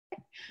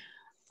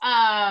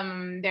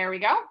There we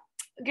go.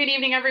 Good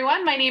evening,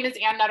 everyone. My name is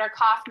Ann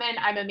Nutter-Kaufman.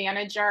 I'm a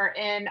manager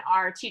in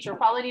our teacher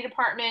quality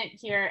department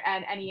here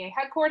at NEA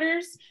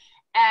headquarters.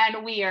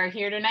 And we are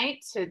here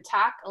tonight to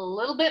talk a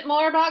little bit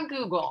more about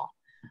Google,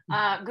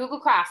 Google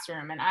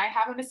Classroom. And I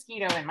have a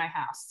mosquito in my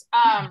house.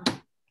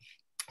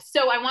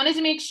 So I wanted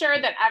to make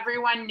sure that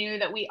everyone knew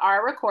that we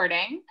are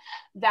recording,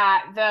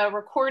 that the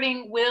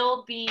recording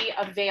will be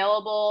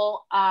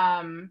available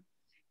in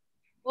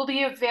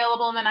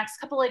the next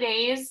couple of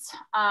days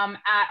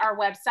at our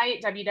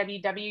website,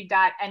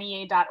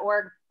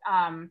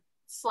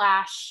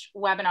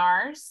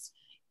 www.nea.org/webinars.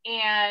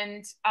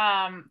 And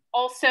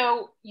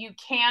also you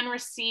can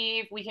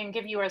receive, we can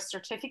give you a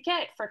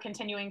certificate for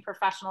continuing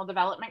professional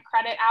development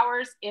credit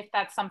hours if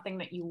that's something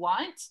that you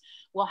want.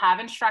 We'll have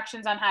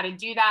instructions on how to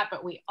do that,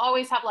 but we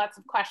always have lots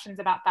of questions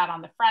about that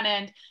on the front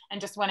end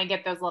and just want to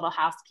get those little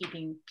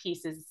housekeeping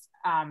pieces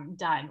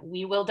done.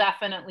 We will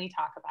definitely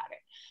talk about it.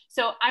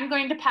 So I'm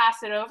going to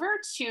pass it over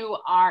to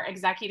our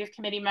executive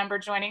committee member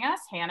joining us,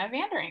 Hannah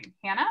Vandering.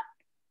 Hannah?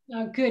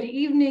 Good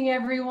evening,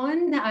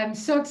 everyone. I'm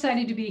so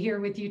excited to be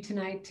here with you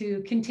tonight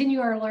to continue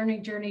our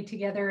learning journey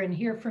together and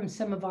hear from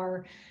some of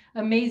our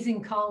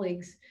amazing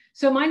colleagues.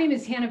 So my name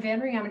is Hannah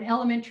Vandering. I'm an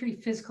elementary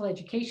physical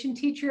education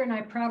teacher, and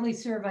I proudly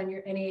serve on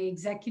your NEA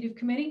Executive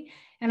Committee.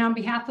 And on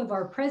behalf of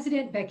our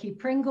president, Becky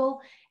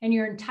Pringle, and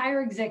your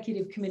entire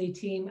executive committee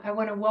team, I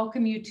want to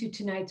welcome you to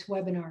tonight's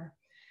webinar.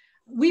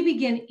 We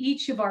begin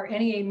each of our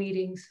NEA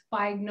meetings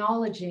by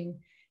acknowledging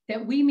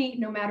that we meet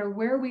no matter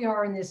where we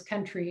are in this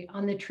country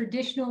on the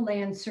traditional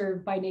land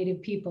served by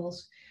Native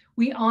peoples.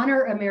 We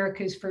honor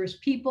America's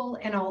first people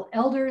and all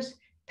elders,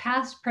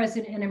 past,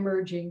 present, and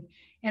emerging.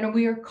 And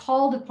we are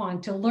called upon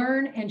to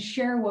learn and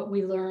share what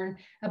we learn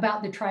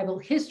about the tribal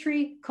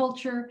history,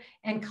 culture,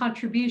 and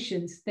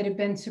contributions that have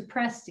been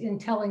suppressed in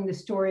telling the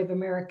story of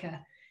America.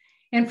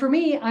 And for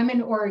me, I'm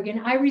in Oregon.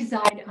 I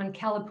reside on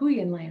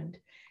Kalapuyan land.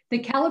 The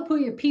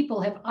Kalapuya people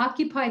have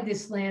occupied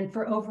this land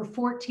for over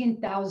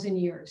 14,000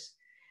 years.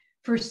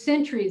 For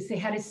centuries, they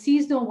had a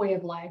seasonal way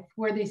of life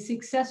where they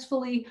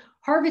successfully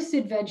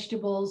harvested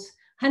vegetables,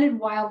 hunted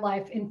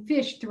wildlife, and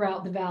fished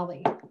throughout the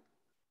valley.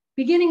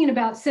 Beginning in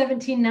about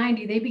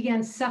 1790, they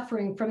began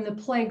suffering from the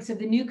plagues of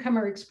the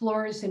newcomer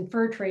explorers and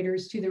fur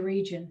traders to the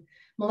region.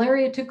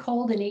 Malaria took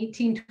hold in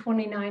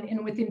 1829,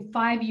 and within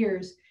 5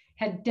 years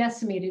had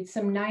decimated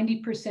some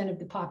 90% of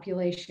the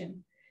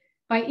population.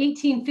 By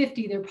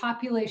 1850, their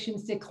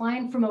populations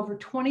declined from over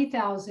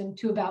 20,000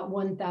 to about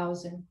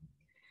 1,000.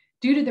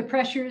 Due to the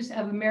pressures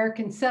of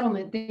American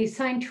settlement, they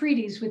signed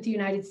treaties with the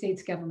United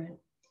States government.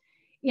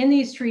 In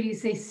these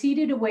treaties, they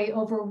ceded away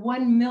over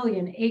 1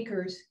 million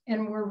acres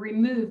and were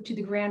removed to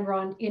the Grand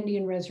Ronde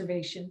Indian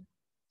Reservation.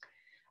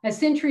 A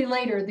century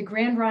later, the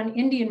Grand Ronde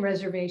Indian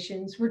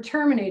Reservations were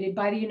terminated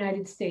by the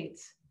United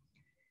States.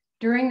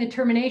 During the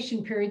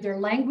termination period, their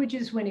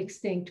languages went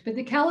extinct, but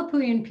the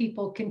Kalapuyan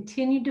people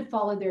continued to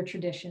follow their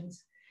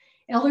traditions.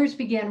 Elders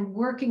began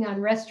working on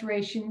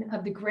restoration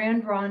of the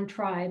Grand Ronde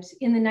tribes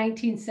in the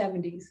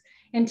 1970s.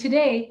 And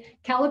today,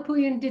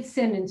 Kalapuyan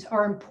descendants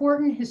are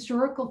important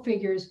historical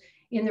figures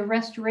in the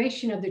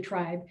restoration of the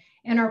tribe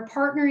and are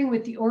partnering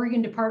with the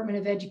Oregon Department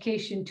of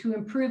Education to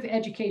improve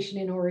education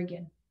in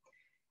Oregon.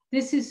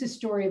 This is the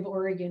story of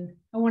Oregon.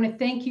 I want to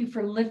thank you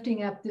for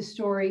lifting up the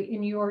story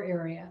in your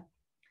area.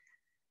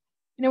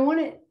 And I want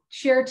to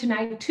share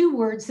tonight 2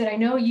 words that I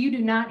know you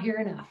do not hear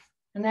enough,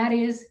 and that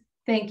is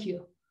thank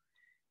you.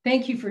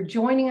 Thank you for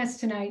joining us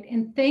tonight,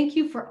 and thank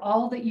you for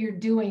all that you're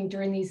doing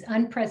during these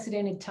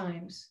unprecedented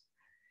times.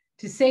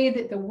 To say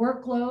that the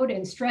workload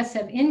and stress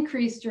have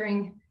increased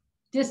during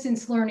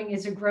distance learning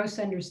is a gross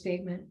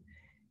understatement.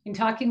 In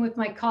talking with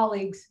my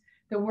colleagues,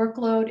 the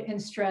workload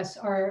and stress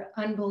are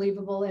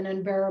unbelievable and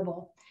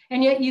unbearable.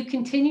 And yet you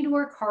continue to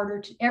work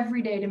harder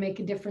every day to make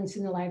a difference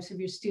in the lives of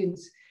your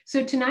students.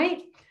 So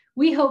tonight,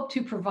 we hope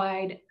to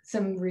provide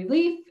some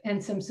relief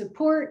and some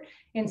support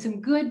and some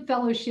good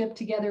fellowship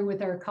together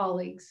with our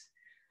colleagues.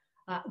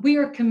 We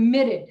are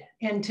committed,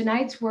 and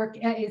tonight's work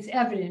is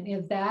evident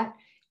of that,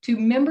 to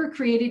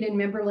member-created and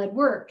member-led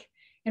work.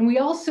 And we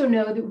also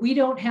know that we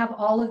don't have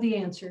all of the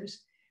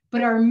answers,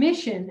 but our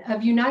mission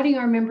of uniting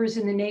our members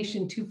in the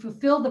nation to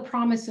fulfill the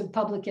promise of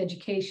public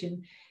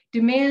education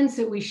demands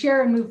that we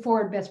share and move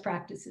forward best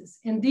practices.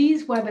 And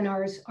these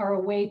webinars are a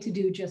way to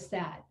do just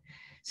that.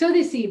 So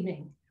this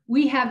evening,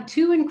 we have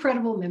 2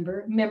 incredible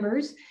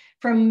members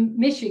from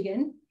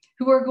Michigan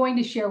who are going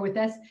to share with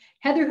us.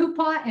 Heather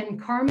Hoopaw and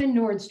Carmen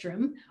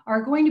Nordstrom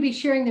are going to be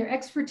sharing their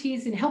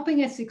expertise in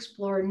helping us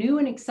explore new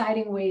and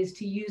exciting ways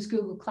to use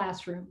Google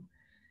Classroom.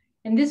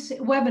 And this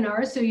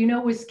webinar, so you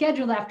know, was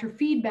scheduled after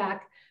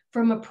feedback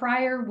from a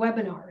prior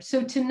webinar.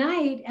 So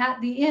tonight at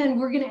the end,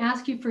 we're going to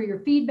ask you for your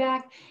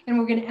feedback, and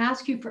we're going to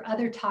ask you for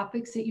other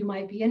topics that you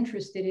might be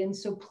interested in.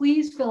 So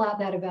please fill out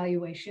that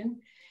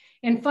evaluation.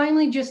 And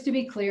finally, just to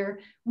be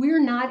clear,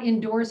 we're not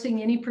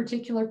endorsing any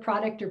particular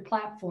product or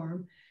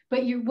platform,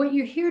 but what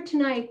you hear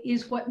tonight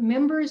is what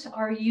members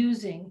are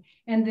using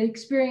and the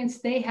experience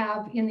they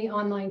have in the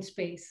online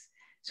space.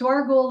 So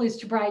our goal is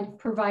to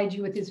provide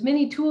you with as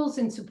many tools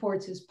and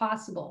supports as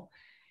possible.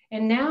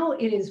 And now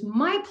it is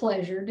my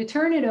pleasure to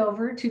turn it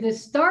over to the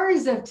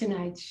stars of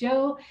tonight's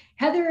show,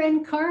 Heather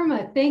and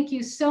Karma. Thank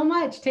you so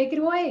much. Take it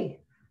away.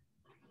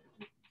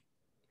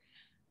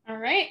 All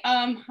right.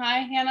 Hi,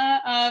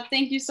 Hannah.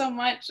 Thank you so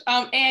much.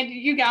 And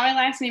you got my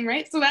last name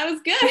right, so that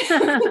was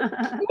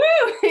good.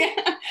 Woo!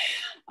 Yeah.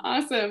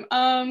 Awesome.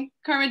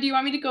 Karma, do you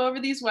want me to go over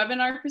these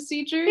webinar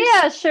procedures?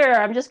 Yeah, sure.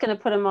 I'm just going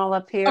to put them all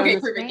up here. Okay,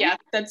 perfect. Yeah,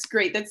 that's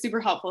great. That's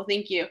super helpful.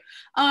 Thank you.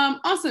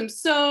 Awesome.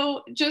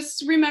 So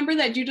just remember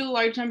that due to the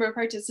large number of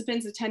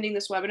participants attending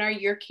this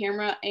webinar, your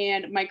camera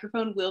and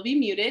microphone will be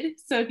muted.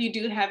 So if you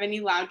do have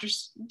any loud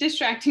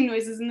distracting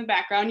noises in the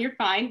background, you're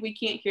fine. We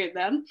can't hear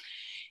them.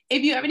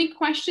 If you have any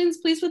questions,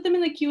 please put them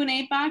in the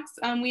Q&A box.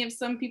 We have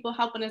some people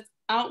helping us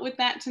out with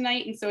that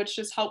tonight, and so it's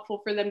just helpful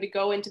for them to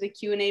go into the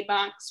Q&A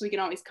box. We can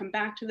always come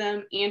back to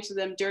them, answer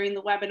them during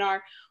the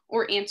webinar,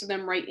 or answer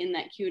them right in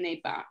that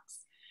Q&A box.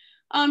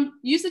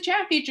 Use the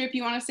chat feature if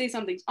you want to say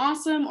something's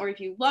awesome, or if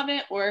you love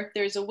it, or if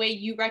there's a way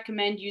you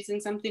recommend using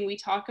something we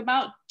talk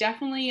about,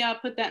 definitely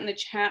put that in the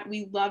chat.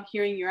 We love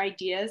hearing your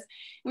ideas.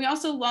 We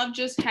also love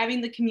just having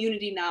the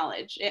community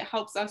knowledge. It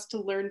helps us to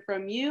learn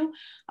from you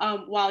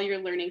while you're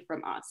learning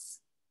from us.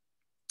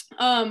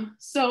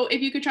 So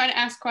if you could try to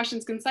ask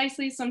questions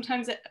concisely,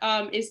 sometimes it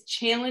is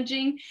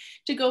challenging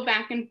to go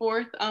back and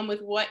forth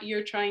with what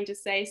you're trying to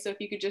say. So if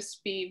you could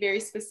just be very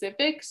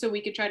specific so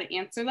we could try to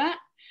answer that.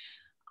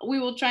 We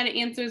will try to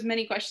answer as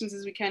many questions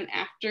as we can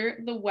after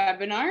the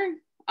webinar.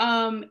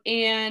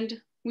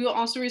 And we will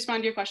also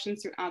respond to your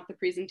questions throughout the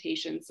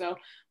presentation. So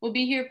we'll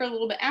be here for a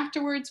little bit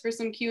afterwards for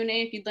some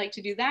Q&A if you'd like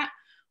to do that.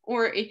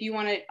 Or if you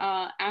want to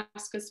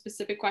ask a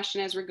specific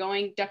question as we're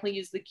going, definitely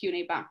use the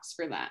Q&A box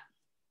for that.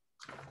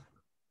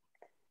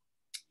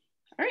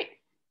 All right.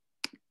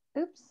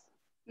 Oops.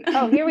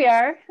 Oh, here we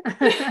are.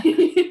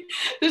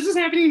 This is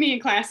happening to me in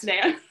class today.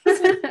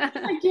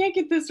 I can't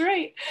get this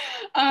right.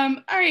 All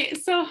right.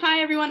 So hi,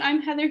 everyone. I'm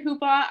Heather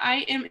Hoopaw.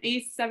 I am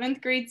a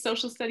 7th grade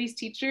social studies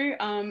teacher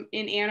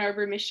in Ann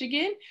Arbor,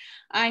 Michigan.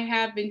 I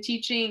have been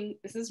teaching,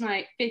 this is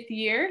my 5th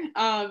year.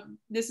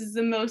 This is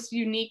the most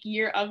unique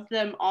year of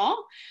them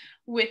all,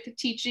 with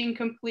teaching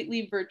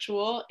completely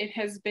virtual. It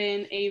has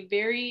been a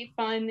very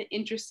fun,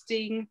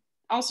 interesting,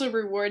 also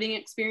rewarding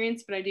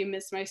experience, but I do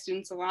miss my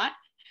students a lot.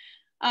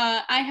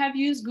 I have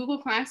used Google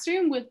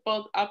Classroom with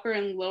both upper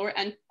and lower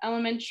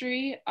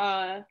elementary,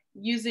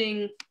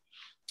 using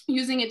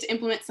it to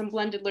implement some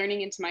blended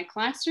learning into my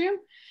classroom.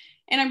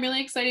 And I'm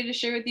really excited to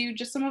share with you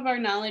just some of our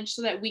knowledge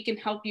so that we can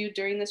help you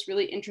during this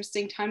really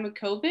interesting time of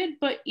COVID,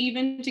 but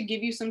even to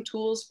give you some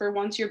tools for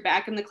once you're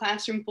back in the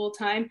classroom full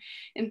time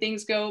and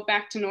things go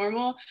back to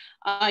normal,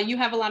 you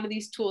have a lot of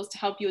these tools to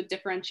help you with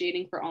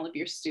differentiating for all of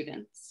your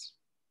students.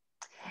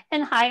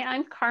 And hi,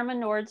 I'm Karma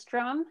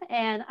Nordstrom,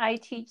 and I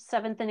teach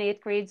 7th and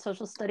 8th grade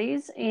social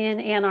studies in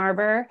Ann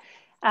Arbor.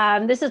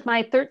 This is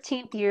my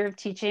 13th year of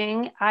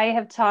teaching. I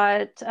have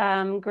taught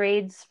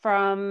grades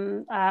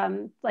from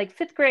like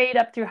 5th grade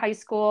up through high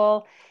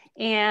school.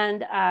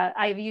 And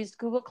I've used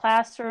Google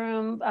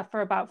Classroom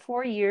for about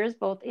 4 years,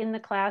 both in the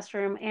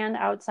classroom and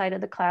outside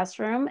of the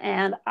classroom.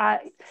 And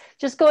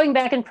just going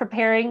back and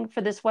preparing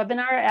for this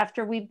webinar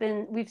after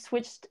we've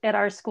switched at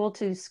our school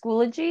to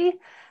Schoology,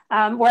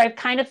 where I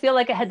kind of feel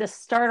like I had to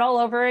start all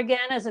over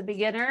again as a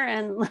beginner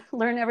and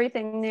learn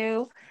everything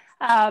new.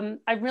 I'm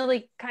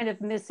really kind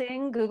of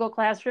missing Google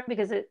Classroom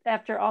because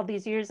after all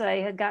these years, I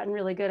had gotten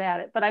really good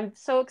at it. But I'm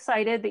so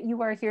excited that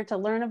you are here to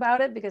learn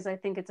about it because I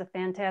think it's a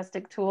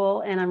fantastic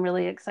tool and I'm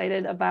really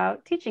excited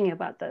about teaching you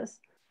about this.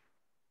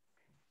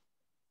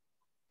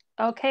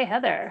 Okay,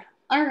 Heather.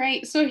 All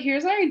right, so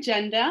here's our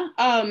agenda.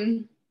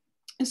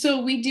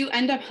 So we do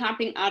end up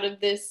hopping out of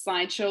this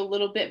slideshow a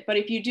little bit, but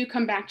if you do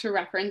come back to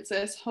reference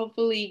this,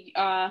 hopefully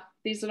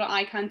these little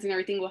icons and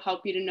everything will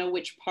help you to know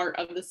which part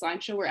of the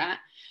slideshow we're at.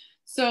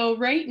 So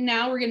right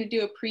now we're going to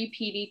do a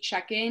pre-PD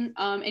check-in,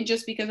 and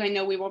just because I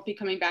know we won't be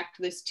coming back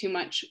to this too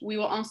much, we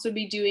will also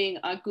be doing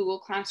a Google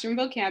Classroom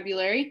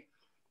vocabulary.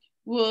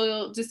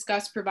 We'll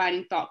discuss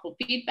providing thoughtful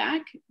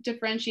feedback,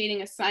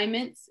 differentiating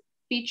assignments,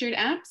 featured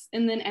apps,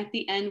 and then at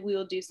the end we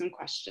will do some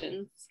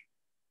questions.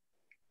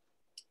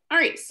 All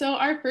right, so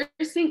our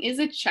first thing is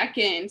a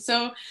check-in.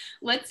 So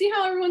let's see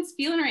how everyone's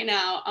feeling right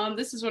now.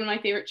 This is one of my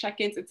favorite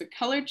check-ins. It's a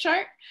color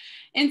chart.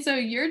 And so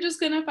you're just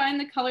gonna find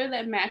the color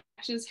that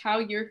matches how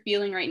you're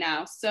feeling right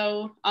now.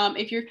 So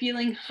if you're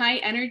feeling high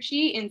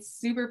energy and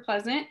super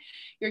pleasant,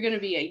 you're gonna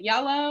be a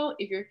yellow.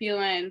 If you're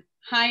feeling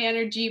high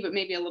energy, but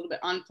maybe a little bit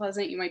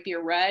unpleasant, you might be a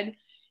red. If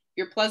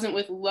you're pleasant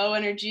with low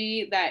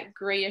energy, that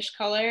grayish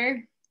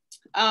color.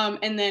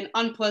 And then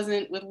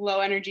unpleasant with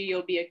low energy,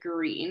 you'll be a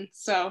green.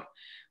 So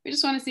we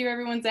just want to see where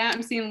everyone's at.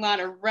 I'm seeing a lot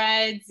of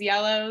reds,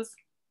 yellows.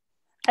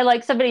 I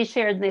like somebody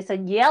shared and they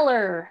said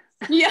yeller.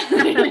 Yeah.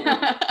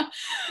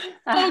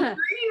 Oh,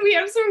 green. We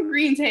have some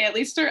greens. Hey, at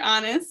least we're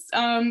honest.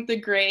 The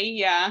gray,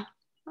 yeah.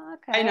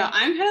 Okay. I know.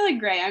 I'm kind of like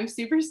gray. I'm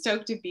super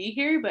stoked to be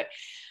here, but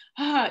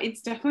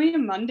it's definitely a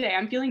Monday.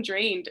 I'm feeling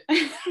drained.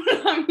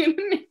 I'm gonna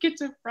make it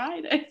to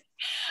Friday.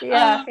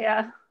 Yeah,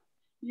 yeah.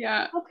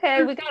 Yeah.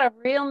 Okay, we got a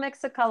real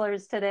mix of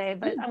colors today,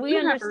 but we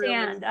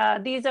understand.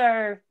 These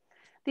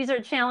are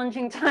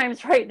challenging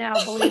times right now,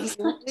 believe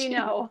me, we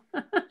know.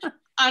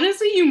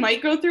 Honestly, you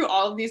might go through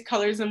all of these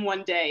colors in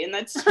one day, and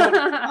that's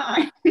totally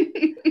fine.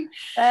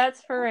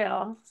 That's for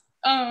real.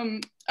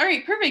 All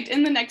right, perfect.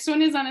 And the next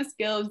one is on a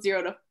scale of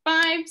 0 to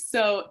 5.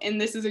 So, and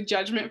this is a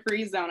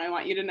judgment-free zone, I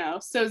want you to know.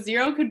 So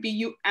 0 could be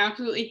you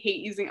absolutely hate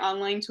using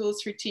online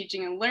tools for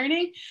teaching and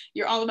learning.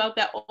 You're all about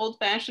that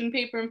old-fashioned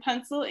paper and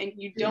pencil, and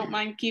you don't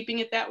mind keeping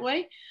it that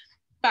way.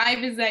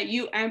 5 is that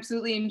you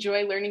absolutely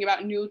enjoy learning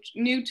about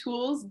new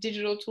tools,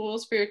 digital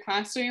tools for your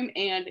classroom,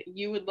 and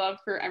you would love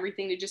for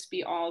everything to just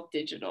be all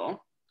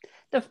digital.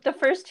 The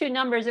first two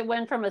numbers, it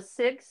went from a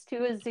 6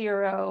 to a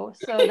 0.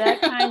 So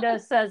that kind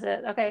of says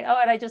it. Okay. Oh,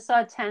 and I just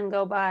saw 10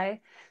 go by.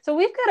 So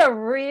we've got a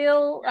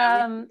real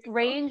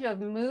range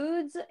of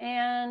moods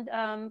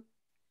and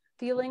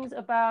feelings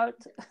about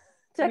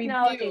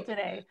technology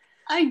today.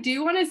 I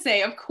do want to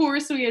say, of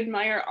course, we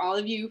admire all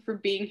of you for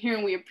being here,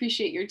 and we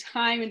appreciate your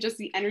time and just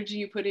the energy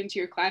you put into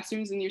your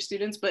classrooms and your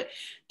students. But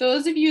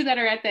those of you that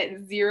are at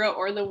that 0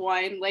 or the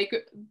 1, like,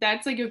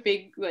 that's like a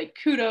big, like,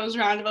 kudos,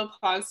 round of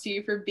applause to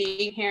you for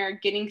being here,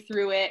 getting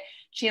through it,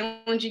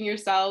 challenging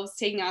yourselves,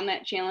 taking on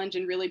that challenge,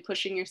 and really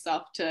pushing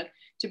yourself to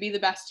be the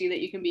best you that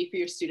you can be for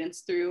your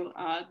students through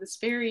this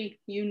very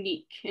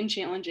unique and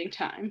challenging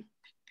time.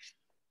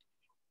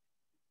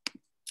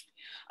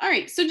 All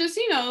right, so just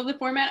so you know, the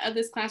format of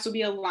this class will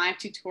be a live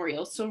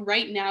tutorial. So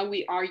right now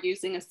we are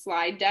using a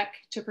slide deck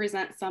to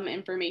present some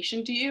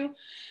information to you.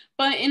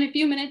 But in a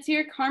few minutes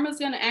here, Karma's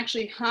gonna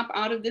actually hop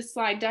out of this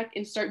slide deck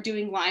and start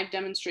doing live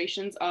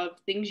demonstrations of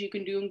things you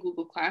can do in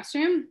Google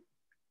Classroom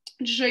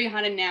to show you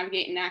how to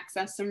navigate and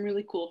access some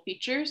really cool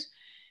features.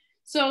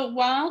 So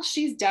while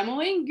she's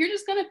demoing, you're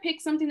just gonna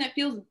pick something that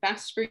feels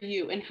best for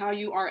you and how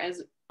you are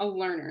as a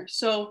learner.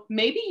 So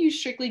maybe you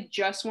strictly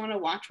just want to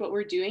watch what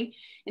we're doing,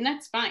 and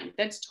that's fine.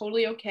 That's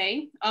totally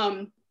okay.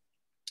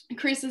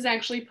 Chris has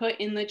actually put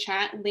in the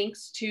chat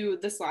links to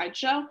the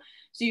slideshow,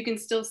 so you can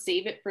still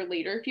save it for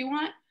later if you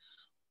want.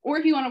 Or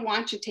if you want to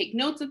watch and take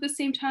notes at the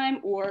same time,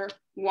 or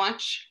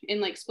watch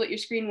and like split your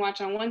screen,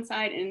 watch on one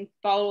side and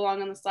follow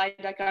along on the slide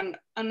deck on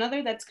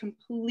another, that's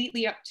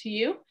completely up to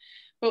you.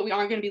 But we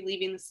are going to be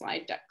leaving the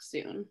slide deck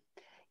soon.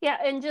 Yeah,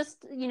 and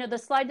just, you know, the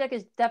slide deck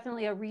is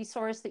definitely a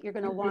resource that you're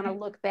going to want to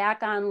look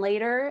back on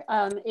later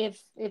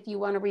if you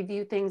want to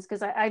review things,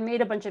 because I made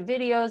a bunch of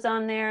videos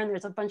on there and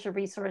there's a bunch of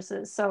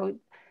resources. So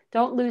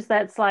don't lose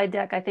that slide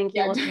deck. I think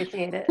you'll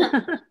appreciate it.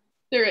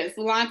 There is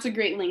lots of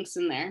great links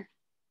in there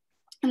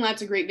and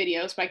lots of great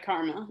videos by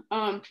Karma.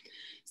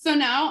 So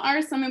now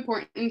are some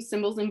important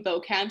symbols and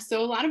vocab.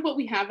 So a lot of what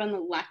we have on the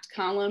left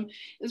column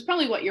is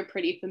probably what you're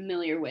pretty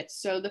familiar with.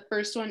 So the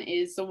first one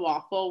is the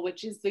waffle,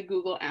 which is the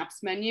Google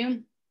Apps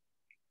menu.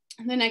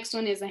 The next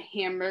one is a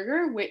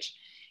hamburger, which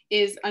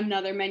is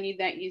another menu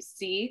that you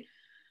see.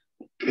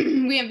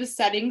 We have the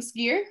settings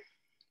gear,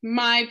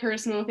 my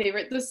personal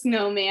favorite, the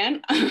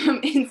snowman.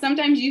 And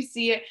sometimes you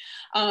see it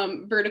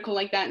vertical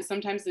like that, and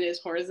sometimes it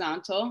is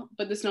horizontal,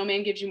 but the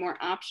snowman gives you more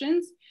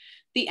options.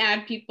 The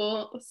add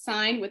people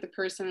sign with a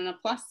person and a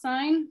plus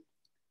sign.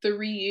 The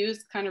reuse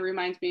kind of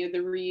reminds me of the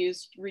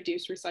reuse,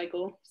 reduce,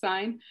 recycle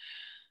sign.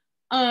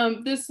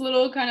 This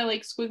little kind of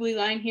like squiggly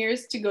line here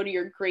is to go to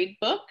your grade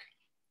book.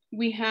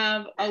 We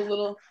have a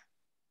little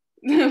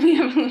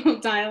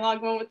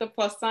dialogue one with the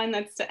plus sign,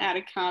 that's to add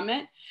a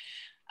comment.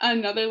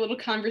 Another little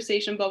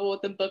conversation bubble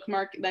with a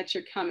bookmark, that's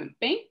your comment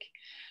bank.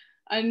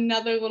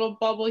 Another little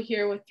bubble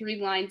here with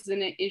 3 lines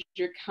in it is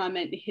your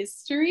comment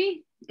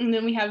history. And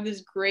then we have this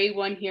gray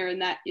one here,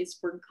 and that is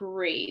for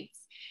grades.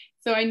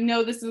 So I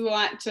know this is a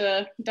lot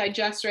to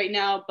digest right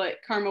now, but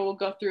Karma will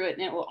go through it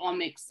and it will all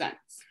make sense.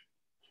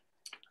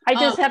 I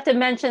just have to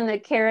mention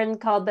that Karen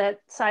called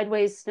that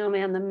sideways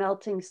snowman the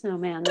melting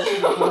snowman.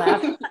 We'll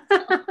have to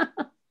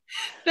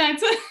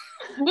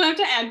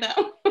add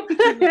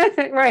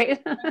that. Right.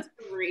 That's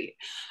great.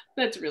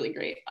 That's really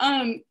great.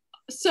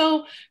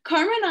 So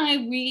Karma and I,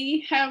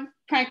 we have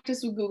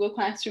practiced with Google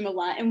Classroom a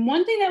lot. And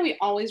one thing that we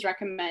always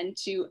recommend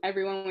to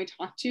everyone we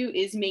talk to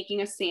is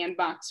making a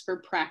sandbox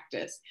for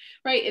practice,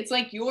 right? It's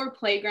like your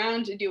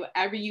playground to do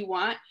whatever you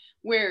want,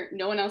 where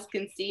no one else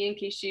can see in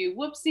case you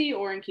whoopsie,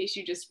 or in case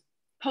you just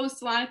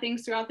post a lot of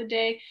things throughout the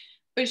day.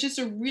 But it's just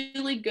a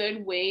really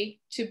good way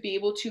to be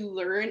able to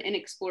learn and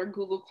explore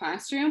Google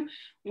Classroom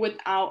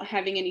without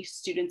having any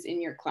students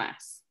in your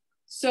class.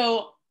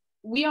 So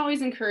we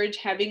always encourage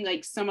having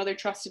like some other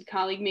trusted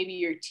colleague, maybe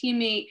your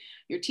teammate,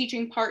 your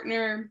teaching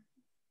partner,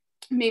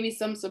 maybe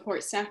some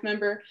support staff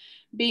member,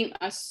 being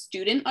a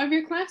student of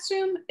your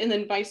classroom, and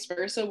then vice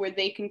versa, where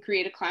they can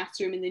create a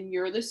classroom and then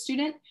you're the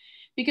student.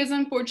 Because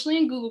unfortunately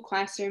in Google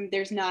Classroom,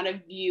 there's not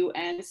a view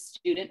and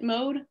student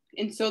mode.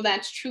 And so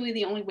that's truly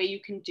the only way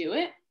you can do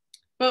it.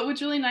 But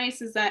what's really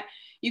nice is that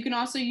you can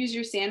also use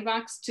your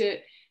sandbox to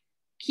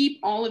keep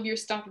all of your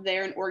stuff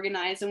there and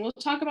organized. And we'll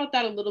talk about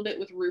that a little bit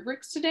with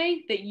rubrics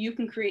today, that you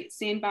can create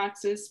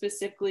sandboxes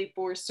specifically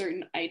for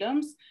certain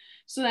items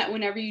so that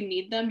whenever you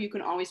need them, you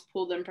can always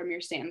pull them from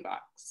your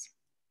sandbox.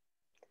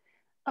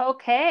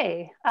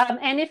 Okay.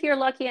 And if you're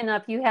lucky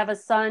enough, you have a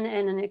son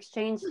and an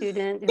exchange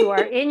student who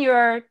are in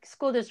your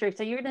school district.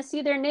 So you're going to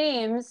see their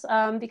names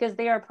because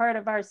they are part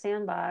of our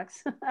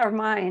sandbox or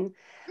mine.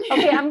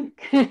 Okay, I'm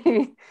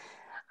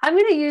I'm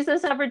going to use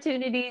this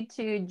opportunity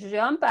to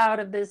jump out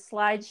of this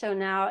slideshow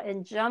now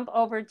and jump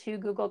over to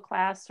Google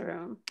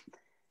Classroom.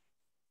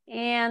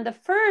 And the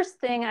first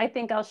thing I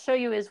think I'll show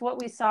you is what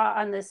we saw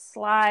on this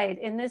slide.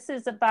 And this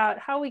is about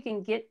how we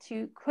can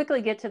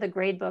quickly get to the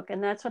gradebook.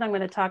 And that's what I'm going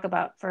to talk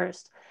about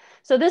first.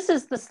 So this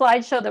is the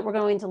slideshow that we're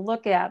going to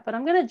look at, but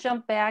I'm going to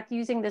jump back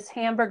using this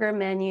hamburger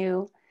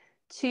menu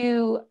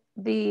to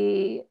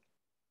the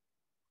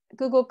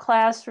Google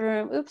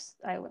Classroom. Oops,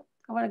 I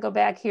want to go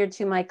back here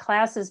to my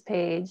classes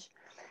page.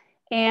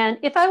 And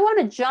if I want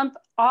to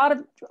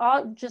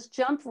just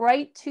jump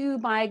right to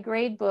my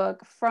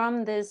gradebook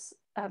from this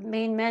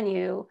main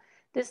menu,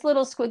 this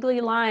little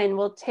squiggly line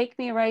will take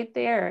me right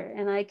there,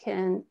 and I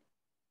can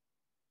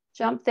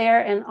jump there,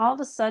 and all of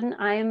a sudden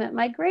I am at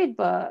my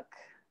gradebook.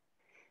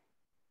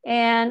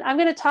 And I'm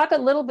going to talk a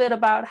little bit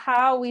about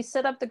how we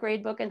set up the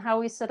gradebook and how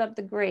we set up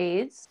the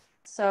grades.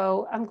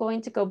 So I'm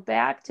going to go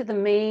back to the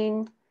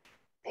main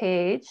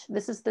page.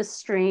 This is the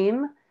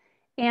stream.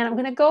 And I'm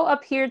going to go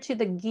up here to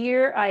the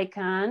gear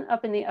icon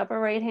up in the upper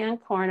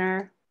right-hand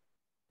corner.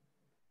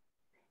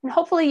 And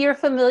hopefully you're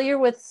familiar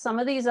with some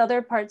of these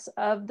other parts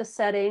of the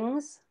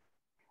settings.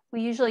 We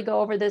usually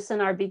go over this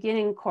in our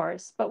beginning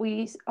course, but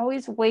we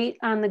always wait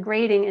on the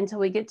grading until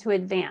we get to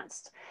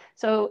advanced.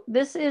 So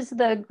this is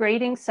the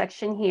grading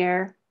section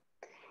here.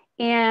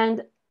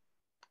 And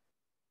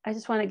I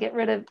just want to get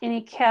rid of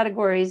any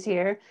categories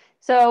here.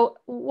 So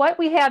what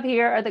we have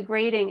here are the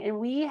grading, and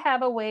we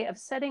have a way of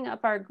setting up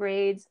our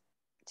grades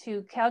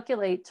to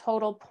calculate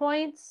total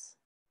points,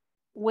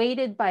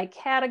 weighted by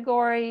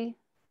category,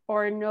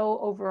 or no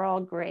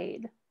overall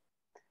grade.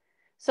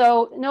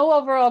 So no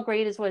overall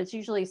grade is what it's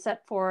usually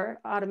set for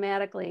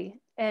automatically.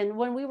 And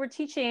when we were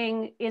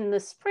teaching in the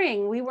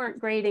spring, we weren't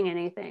grading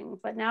anything.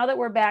 But now that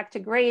we're back to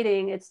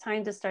grading, it's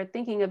time to start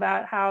thinking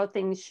about how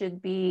things should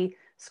be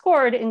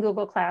scored in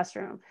Google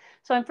Classroom.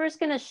 So I'm first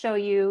going to show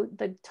you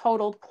the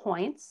total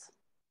points.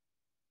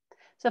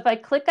 So if I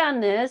click on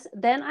this,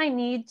 then I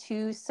need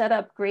to set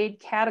up grade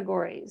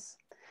categories.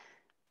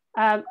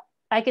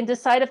 I can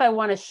decide if I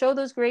want to show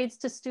those grades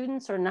to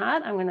students or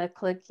not. I'm going to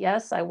click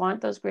yes, I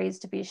want those grades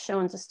to be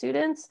shown to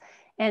students.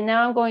 And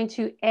now I'm going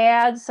to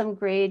add some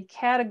grade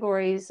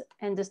categories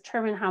and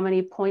determine how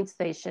many points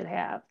they should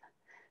have.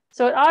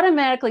 So it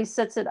automatically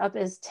sets it up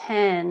as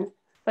 10.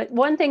 But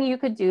one thing you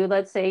could do,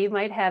 let's say you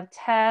might have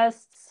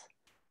tests.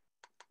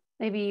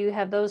 Maybe you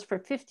have those for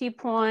 50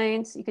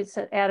 points. You could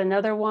add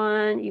another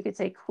one. You could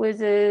say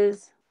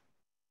quizzes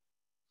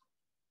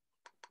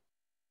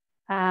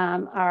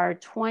are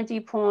 20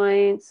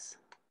 points.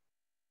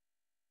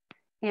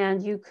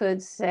 And you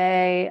could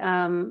say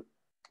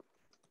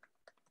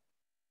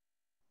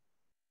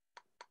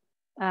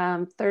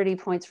 30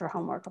 points for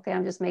homework. Okay,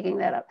 I'm just making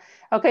that up.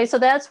 Okay, so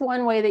that's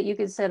one way that you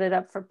could set it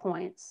up for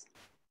points.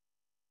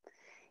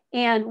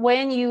 And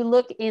when you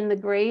look in the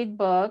grade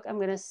book, I'm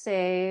going to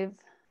save.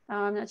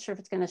 I'm not sure if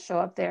it's going to show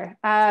up there.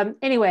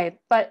 Anyway,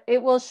 but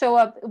it will show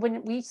up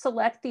when we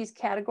select these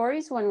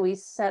categories, when we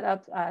set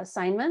up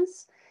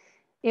assignments.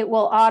 It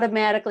will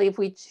automatically, if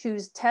we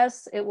choose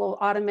tests, it will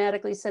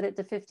automatically set it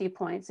to 50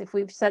 points. If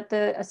we've set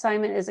the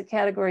assignment as a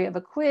category of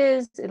a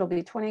quiz, it'll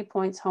be 20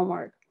 points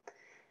homework.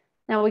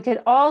 Now we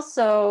could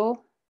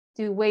also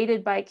do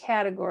weighted by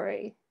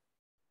category.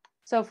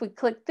 So if we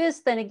click this,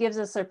 then it gives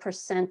us a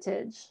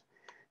percentage.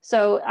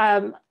 So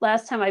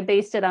last time I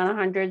based it on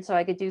 100, so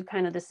I could do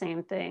kind of the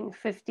same thing,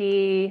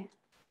 50,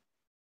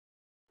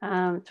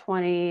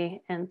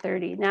 20, and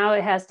 30. Now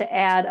it has to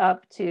add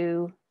up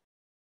to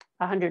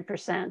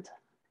 100%.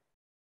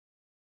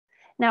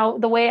 Now,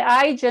 the way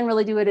I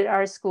generally do it at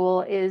our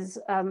school is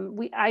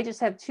I just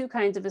have two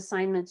kinds of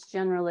assignments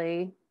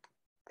generally.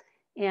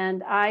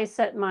 And I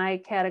set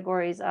my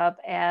categories up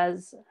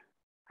as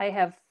I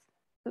have,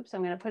 oops,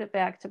 I'm going to put it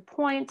back to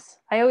points.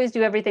 I always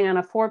do everything on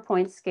a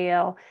 4-point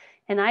scale.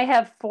 And I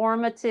have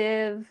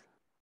formative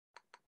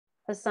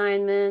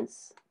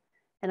assignments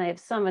and I have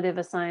summative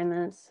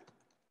assignments.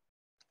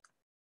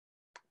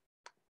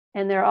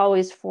 And they're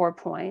always 4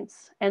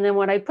 points. And then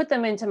when I put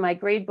them into my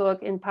grade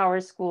book in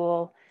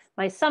PowerSchool,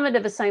 my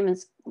summative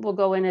assignments will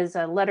go in as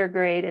a letter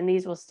grade and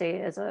these will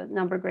stay as a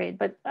number grade.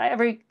 But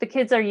the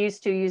kids are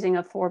used to using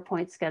a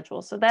 4-point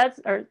schedule. So that's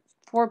our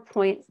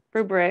 4-point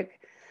rubric.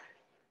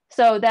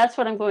 So that's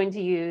what I'm going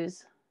to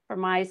use for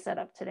my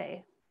setup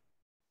today.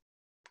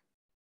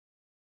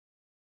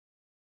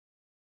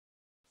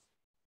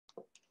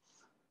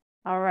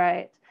 All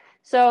right.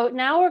 So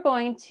now I'm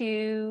going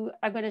to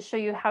show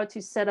you how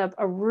to set up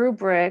a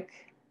rubric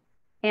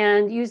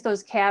and use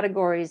those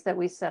categories that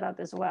we set up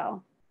as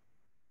well.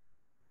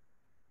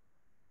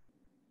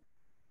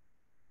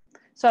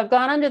 So I've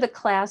gone under the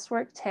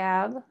classwork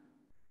tab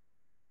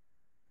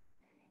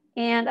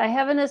and I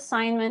have an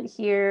assignment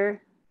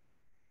here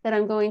that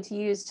I'm going to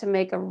use to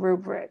make a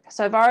rubric.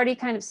 So I've already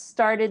kind of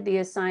started the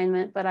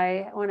assignment, but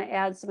I want to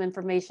add some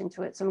information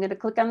to it. So I'm going to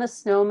click on the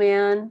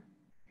snowman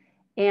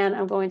and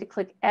I'm going to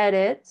click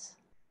edit.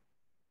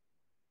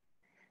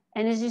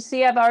 And as you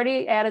see, I've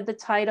already added the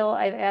title.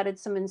 I've added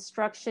some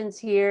instructions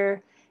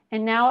here.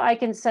 And now I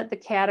can set the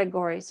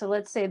category. So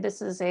let's say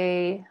this is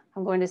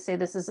I'm going to say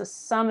this is a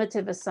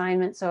summative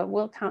assignment. So it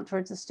will count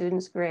towards the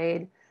student's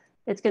grade.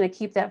 It's going to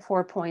keep that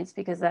 4 points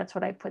because that's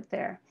what I put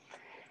there.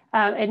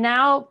 And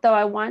now, though,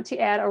 I want to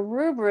add a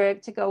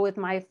rubric to go with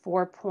my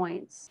 4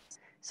 points.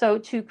 So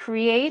to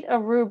create a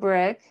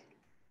rubric,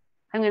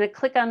 I'm going to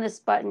click on this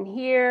button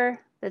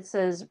here that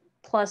says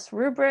plus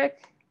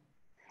rubric.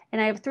 And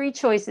I have 3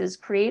 choices: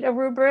 create a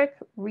rubric,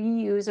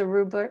 reuse a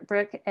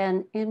rubric,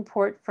 and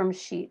import from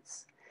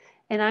sheets.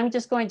 And I'm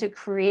just going to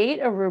create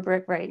a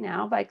rubric right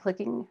now by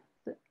clicking,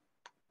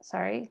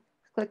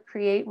 click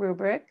create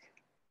rubric.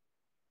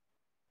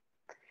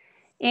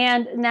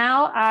 And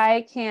now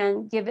I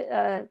can give it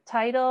a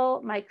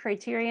title, my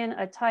criterion,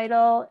 a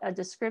title, a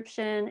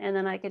description, and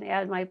then I can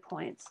add my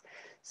points.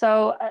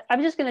 So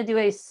I'm just going to do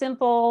a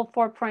simple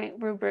 4-point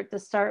rubric to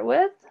start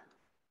with.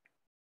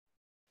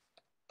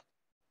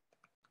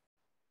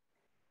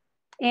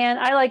 And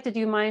I like to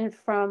do mine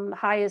from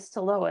highest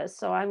to lowest.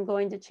 So I'm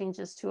going to change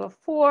this to a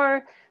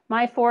 4.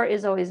 My 4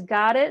 is always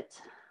got it.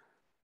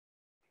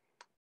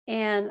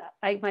 And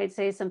I might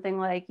say something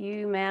like,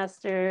 you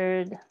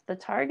mastered the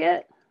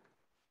target.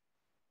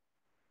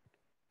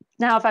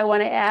 Now, if I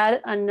want to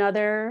add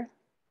another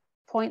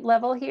point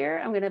level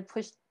here, I'm going to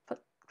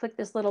click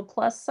this little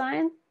plus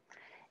sign,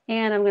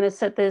 and I'm going to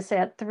set this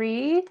at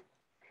 3.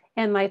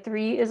 And my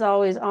 3 is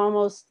always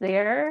almost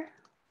there.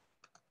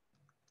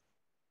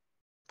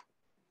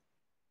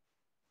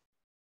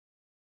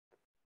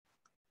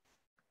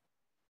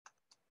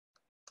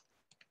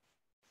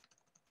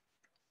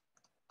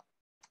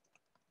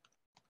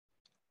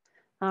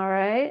 All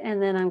right,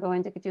 and then I'm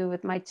going to do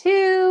with my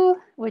 2,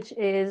 which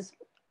is,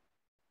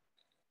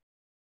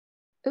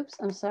 oops,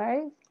 I'm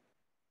sorry.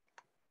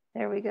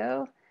 There we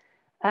go.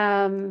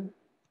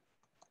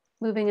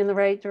 Moving in the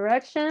right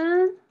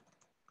direction.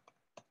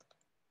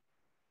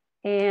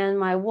 And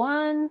my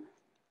 1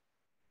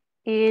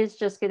 is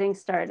just getting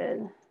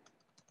started.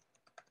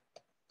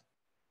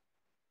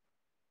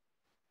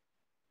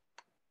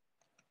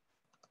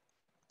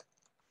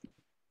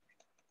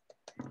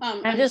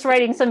 I'm just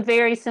writing some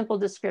very simple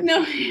descriptions.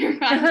 No, you're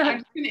fine. I'm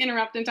just going to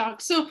interrupt and talk.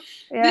 So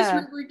this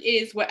rubric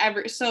is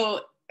whatever.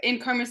 So in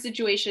Karma's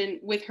situation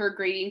with her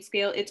grading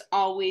scale, it's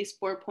always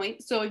 4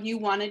 points. So if you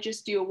want to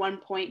just do a 1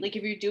 point, like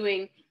if you're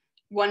doing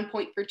 1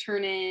 point for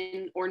turn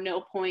in or no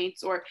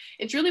points, or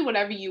it's really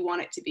whatever you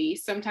want it to be.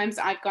 Sometimes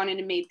I've gone in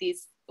and made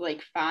these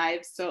like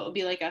 5. So it'll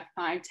be like a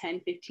 5,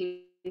 10,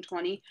 15,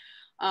 20.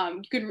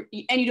 You could,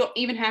 and you don't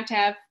even have to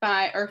have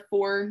 5 or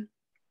 4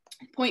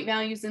 point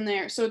values in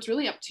there. So it's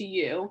really up to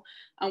you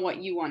on what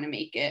you want to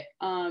make it.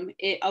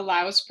 It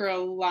allows for a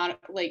lot of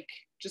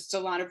just a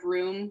lot of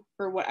room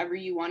for whatever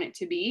you want it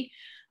to be.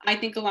 I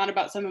think a lot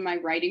about some of my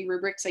writing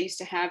rubrics I used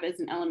to have as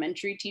an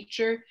elementary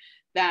teacher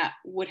that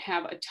would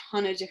have a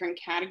ton of different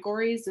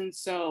categories. And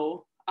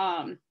so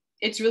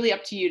it's really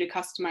up to you to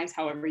customize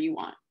however you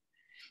want.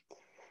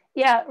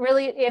 Yeah,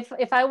 really,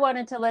 if I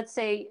wanted to, let's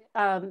say,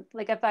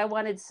 like if I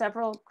wanted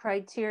several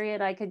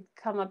criteria, I could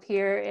come up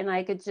here and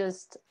I could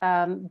just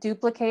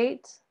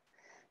duplicate.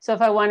 So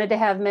if I wanted to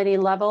have many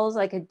levels,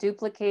 I could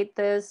duplicate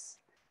this,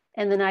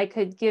 and then I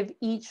could give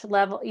each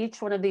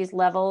one of these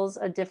levels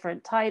a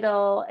different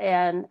title,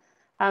 and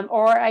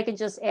or I could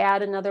just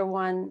add another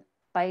one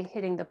by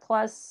hitting the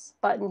plus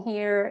button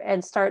here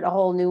and start a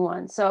whole new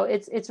one. So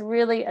it's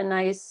really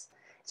it's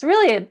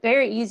really a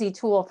very easy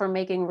tool for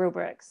making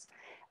rubrics.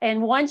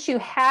 And once you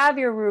have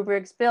your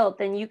rubrics built,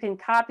 then you can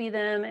copy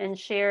them and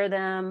share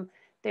them.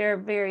 They're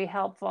very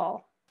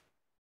helpful.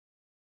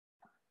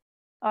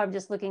 Oh, I'm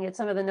just looking at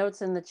some of the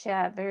notes in the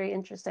chat. Very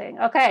interesting.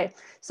 Okay,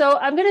 so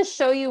I'm going to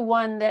show you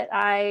one that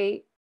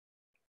I'm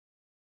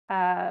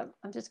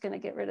just going to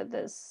get rid of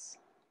this.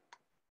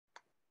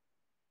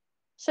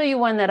 Show you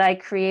one that I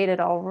created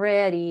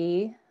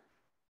already.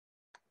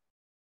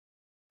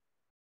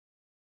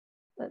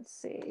 Let's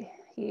see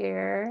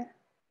here.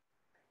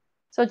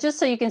 So just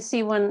so you can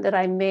see one that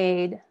I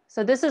made.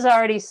 So this is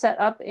already set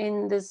up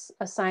in this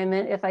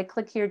assignment. If I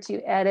click here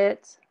to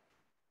edit,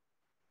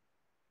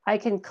 I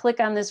can click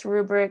on this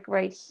rubric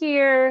right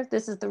here.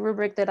 This is the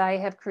rubric that I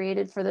have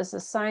created for this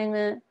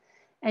assignment.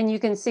 And you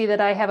can see that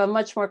I have a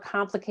much more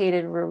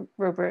complicated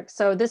rubric.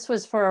 So this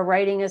was for a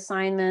writing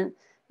assignment.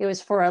 It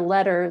was for a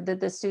letter that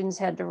the students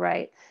had to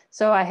write.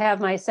 So I have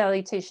my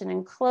salutation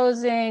and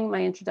closing,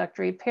 my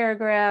introductory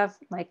paragraph,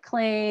 my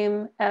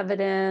claim,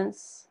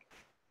 evidence,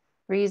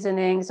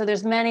 reasoning. So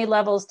there's many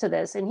levels to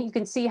this. And you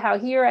can see how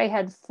here I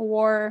had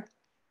four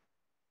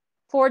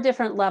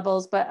different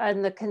levels, but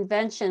on the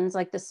conventions,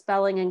 like the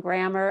spelling and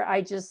grammar,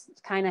 I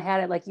just kind of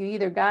had it like you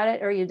either got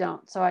it or you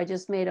don't. So I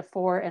just made a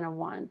 4 and a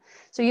 1.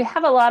 So you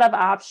have a lot of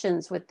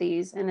options with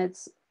these, and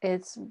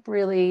it's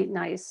really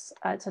nice.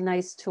 It's a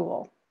nice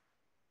tool.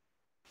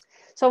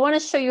 So I want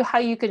to show you how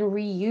you can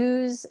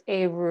reuse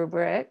a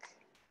rubric.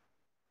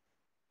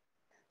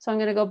 So I'm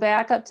going to go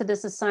back up to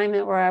this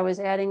assignment where I was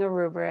adding a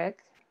rubric.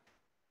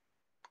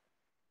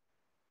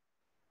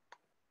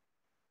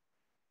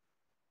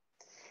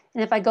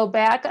 And if I go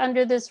back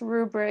under this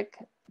rubric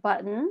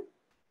button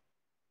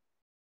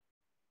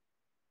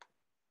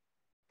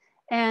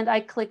and I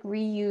click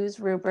reuse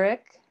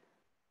rubric,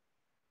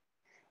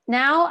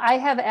 now I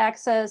have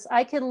access.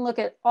 I can look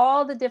at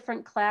all the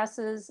different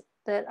classes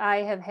that I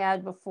have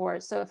had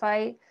before. So if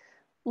I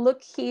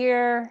look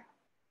here,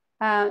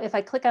 if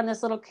I click on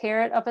this little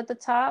caret up at the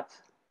top,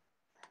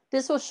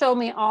 this will show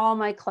me all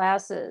my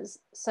classes.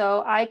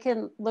 So I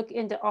can look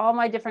into all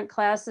my different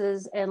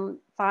classes and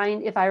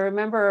find, if I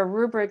remember a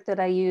rubric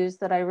that I used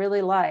that I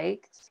really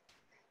liked,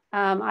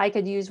 I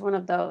could use one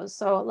of those.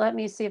 So let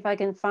me see if I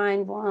can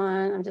find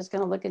one. I'm just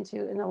going to look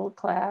into an old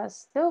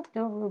class. Nope,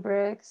 no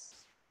rubrics.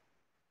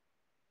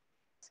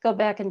 Let's go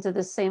back into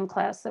the same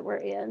class that we're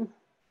in.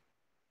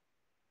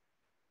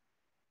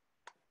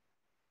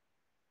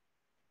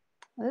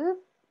 Oop.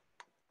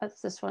 That's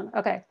this one.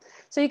 Okay.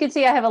 So you can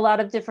see I have a lot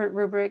of different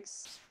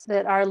rubrics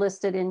that are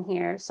listed in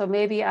here. So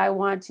maybe I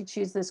want to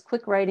choose this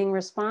quick writing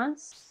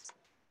response.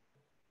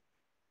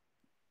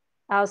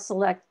 I'll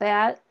select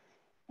that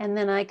and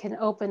then I can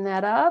open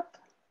that up.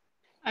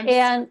 I'm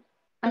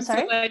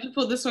sorry. So glad you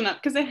pulled this one up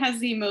because it has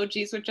the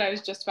emojis, which I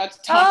was just about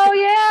to talk about. Oh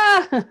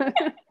yeah.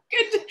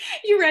 Good.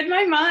 You read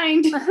my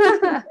mind.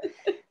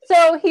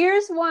 So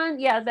here's one,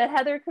 yeah, that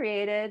Heather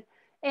created.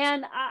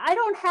 And I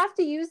don't have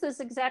to use this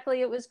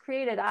exactly. It was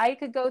created. I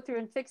could go through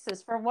and fix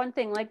this. For one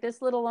thing, like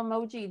this little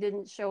emoji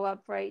didn't show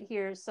up right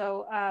here.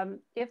 So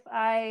if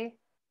I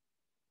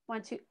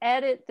want to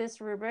edit this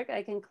rubric,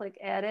 I can click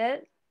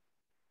edit.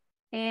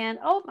 And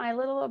oh, my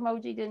little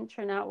emoji didn't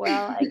turn out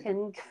well. I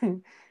can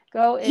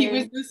go in. He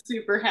was the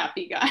super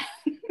happy guy.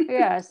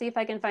 Yeah, see if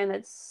I can find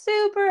that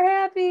super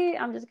happy.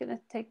 I'm just going to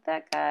take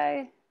that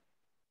guy.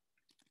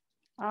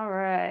 All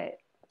right.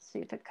 Let's see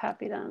if it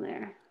copied on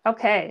there.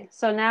 Okay,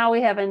 so now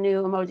we have a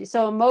new emoji.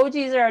 So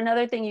emojis are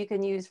another thing you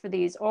can use for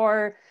these,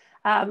 or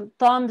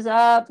thumbs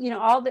up, you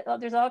know,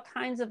 there's all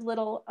kinds of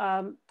little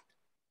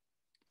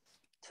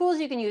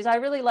tools you can use. I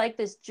really like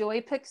this Joy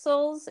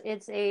Pixels.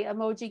 It's a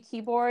emoji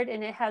keyboard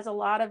and it has a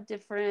lot of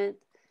different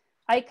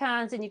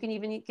icons and you can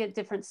even get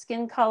different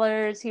skin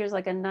colors. Here's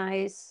like a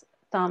nice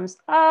thumbs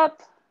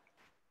up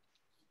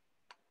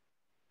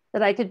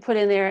that I could put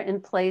in there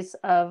in place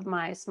of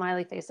my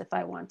smiley face if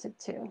I wanted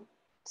to.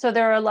 So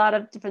there are a lot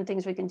of different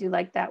things we can do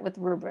like that with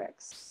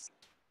rubrics.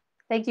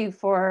 Thank you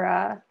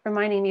for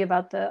reminding me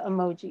about the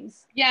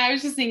emojis. Yeah, I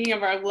was just thinking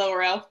of our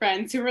lower L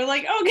friends who were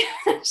like, oh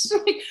gosh,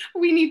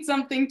 we need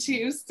something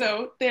too.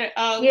 So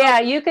yeah,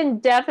 you can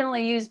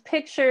definitely use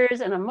pictures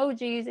and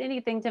emojis,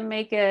 anything to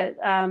make it.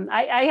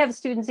 I have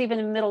students even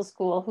in middle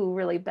school who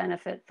really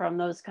benefit from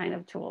those kind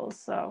of tools.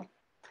 So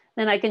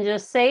then I can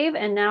just save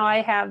and now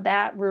I have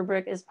that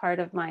rubric as part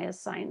of my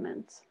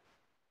assignment.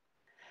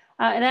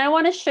 And I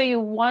want to show you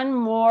one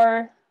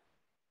more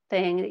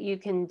thing that you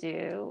can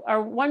do,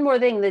 or one more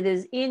thing that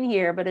is in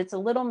here, but it's a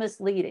little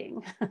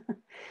misleading.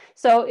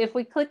 So if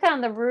we click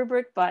on the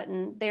rubric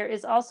button, there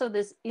is also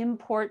this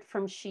import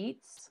from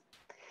Sheets.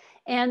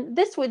 And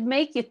this would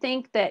make you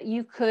think that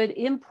you could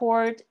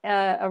import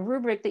a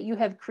rubric that you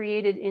have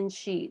created in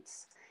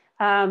Sheets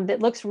that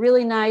looks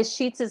really nice.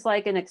 Sheets is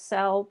like an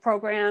Excel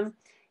program.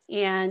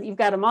 And you've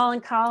got them all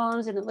in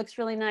columns and it looks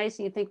really nice.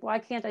 And you think, why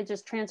can't I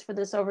just transfer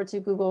this over to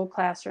Google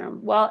Classroom?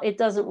 Well, it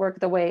doesn't work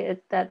the way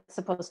that's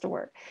supposed to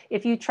work.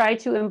 If you try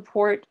to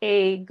import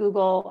a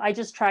Google, I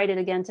just tried it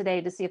again today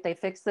to see if they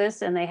fixed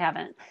this and they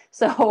haven't.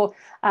 So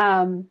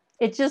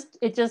it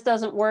just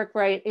doesn't work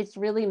right. It's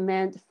really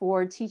meant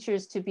for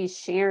teachers to be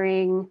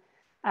sharing.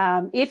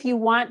 If you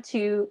want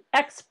to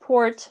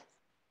export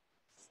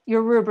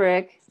your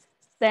rubric,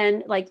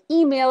 then like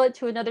email it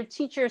to another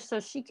teacher so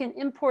she can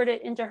import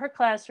it into her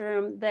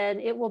classroom, then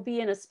it will be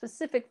in a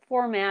specific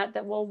format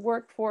that will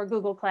work for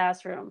Google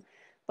Classroom.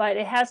 But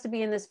it has to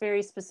be in this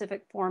very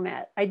specific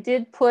format. I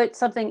did put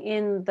something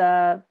in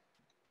the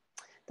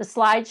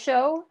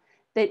slideshow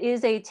that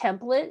is a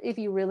template if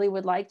you really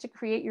would like to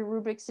create your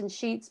rubrics in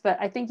Sheets, but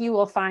I think you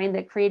will find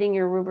that creating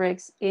your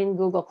rubrics in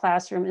Google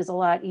Classroom is a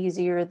lot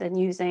easier than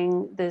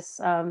using this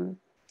kind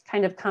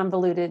of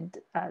convoluted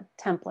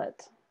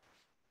template.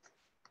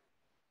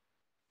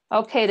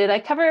 Okay, did I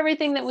cover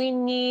everything that we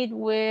need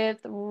with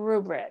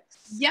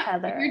rubrics? Yeah,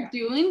 Heather? You're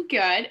doing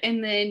good.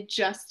 And then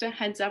just a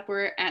heads up,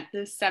 we're at the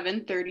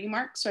 7:30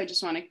 mark. So I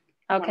just want to.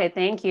 Okay,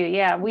 thank you.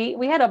 Yeah, we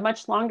had a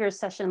much longer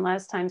session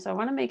last time, so I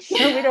want to make sure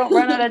we don't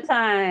run out of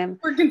time.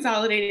 We're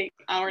consolidating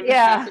hour and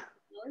yeah.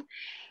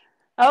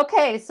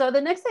 Okay, so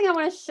the next thing I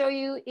want to show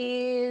you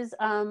is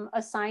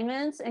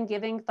assignments and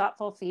giving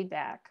thoughtful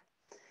feedback.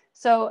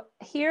 So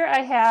here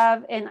I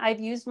have, and I've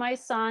used my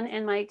son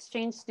and my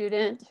exchange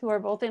student who are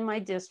both in my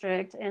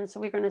district. And so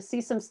we're going to see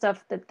some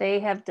stuff that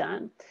they have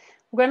done.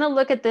 We're going to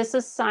look at this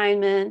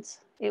assignment.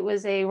 It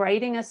was a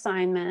writing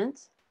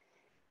assignment.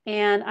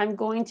 And I'm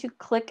going to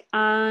click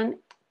on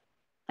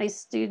my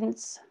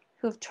student's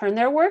who've turned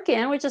their work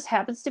in, which just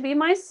happens to be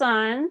my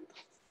son.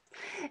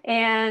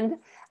 And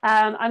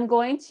I'm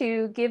going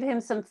to give him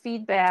some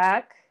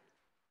feedback.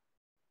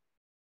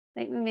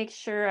 Let me make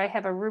sure I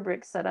have a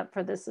rubric set up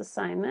for this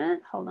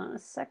assignment. Hold on a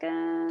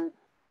second.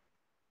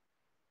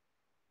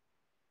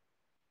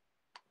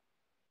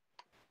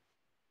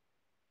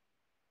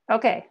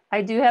 Okay,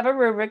 I do have a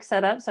rubric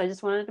set up, so I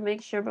just wanted to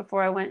make sure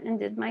before I went and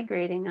did my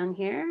grading on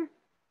here.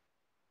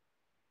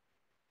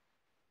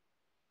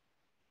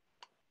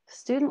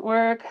 Student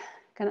work,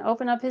 gonna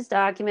open up his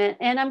document,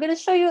 and I'm gonna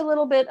show you a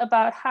little bit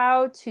about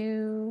how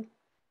to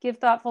give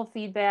thoughtful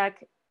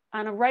feedback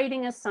on a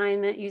writing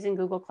assignment using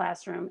Google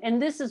Classroom.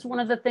 And this is one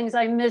of the things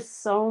I miss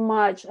so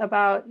much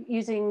about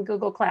using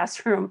Google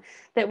Classroom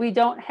that we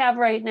don't have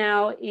right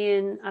now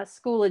in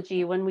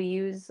Schoology when we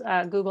use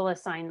Google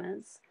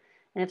assignments.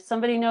 And if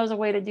somebody knows a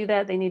way to do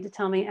that, they need to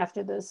tell me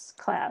after this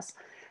class.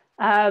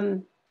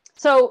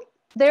 So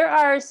there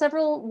are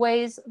several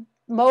ways,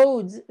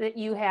 modes that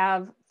you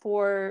have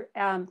for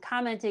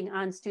commenting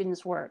on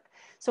students' work.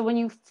 So when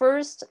you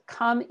first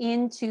come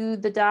into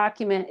the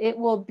document, it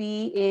will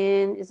be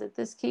in, is it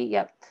this key?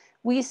 Yep.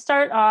 We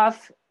start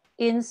off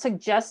in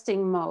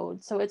suggesting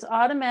mode. So it's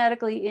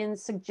automatically in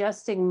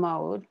suggesting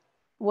mode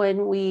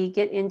when we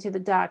get into the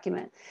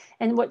document.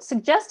 And what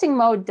suggesting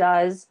mode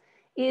does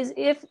is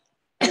if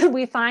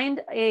we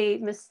find a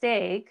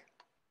mistake,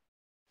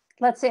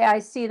 let's say I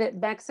see that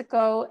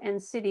Mexico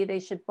and city, they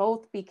should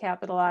both be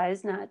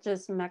capitalized, not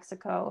just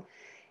Mexico.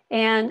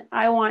 And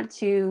I want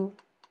to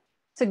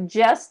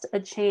suggest a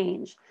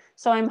change.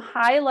 So I'm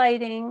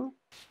highlighting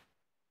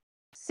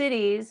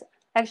cities.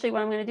 Actually,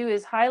 what I'm going to do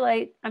is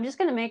highlight, I'm just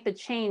going to make the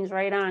change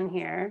right on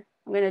here.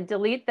 I'm going to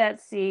delete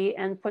that C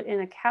and put in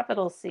a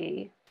capital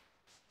C.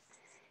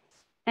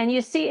 And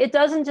you see, it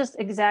doesn't just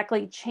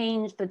exactly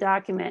change the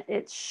document.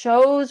 It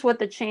shows what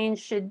the change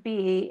should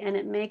be, and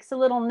it makes a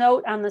little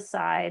note on the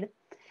side.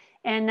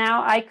 And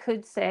now I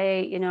could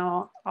say, you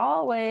know,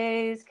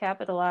 always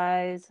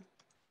capitalize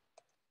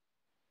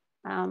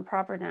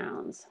proper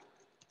nouns.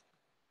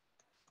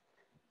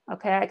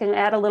 Okay, I can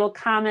add a little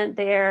comment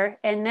there.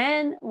 And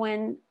then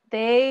when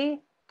the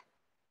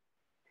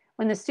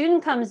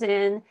student comes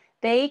in,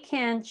 they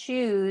can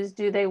choose,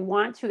 do they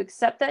want to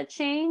accept that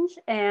change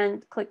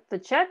and click the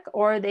check,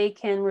 or they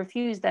can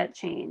refuse that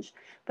change.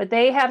 But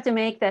they have to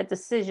make that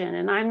decision,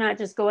 and I'm not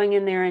just going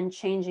in there and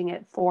changing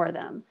it for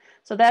them.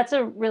 So that's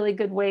a really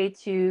good way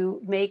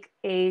to make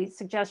a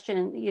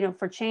suggestion, you know,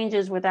 for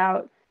changes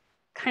without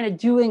kind of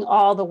doing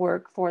all the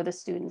work for the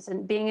students,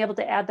 and being able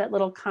to add that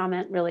little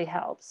comment really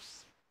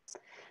helps.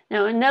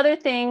 Now, another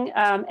thing,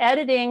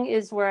 editing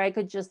is where I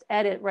could just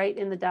edit right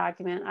in the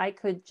document. I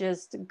could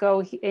just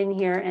go in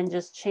here and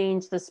just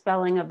change the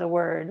spelling of the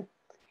word.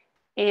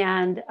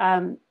 And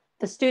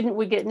the student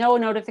would get no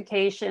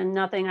notification,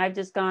 nothing. I've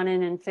just gone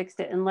in and fixed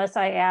it unless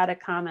I add a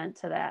comment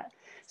to that.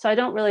 So I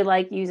don't really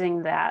like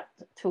using that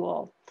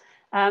tool.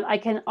 I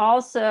can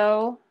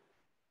also,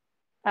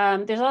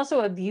 there's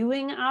also a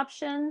viewing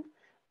option,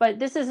 but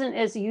this isn't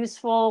as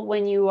useful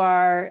when you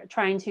are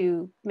trying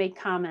to make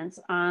comments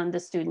on the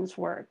student's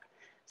work.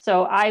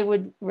 So I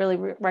would really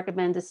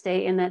recommend to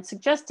stay in that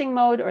suggesting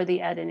mode or the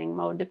editing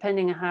mode,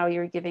 depending on how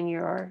you're giving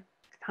your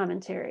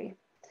commentary.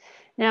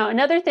 Now,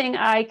 another thing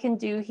I can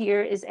do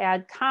here is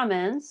add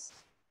comments.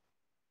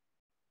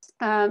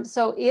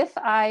 So if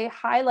I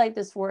highlight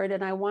this word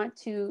and I want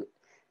to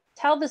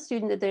tell the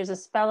student that there's a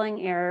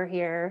spelling error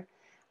here,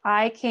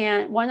 I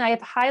can, when I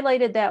have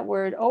highlighted that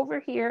word,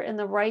 over here in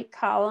the right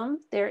column,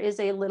 there is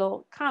a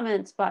little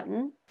comments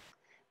button.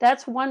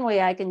 That's one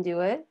way I can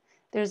do it.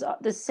 There's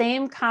the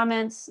same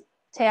comments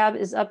tab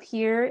is up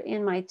here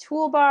in my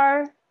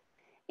toolbar.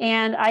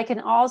 And I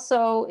can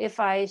also, if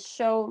I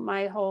show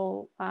my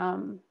whole,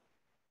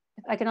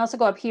 I can also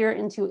go up here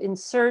into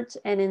insert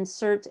and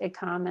insert a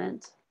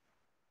comment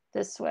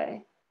this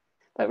way.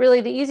 But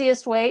really the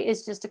easiest way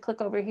is just to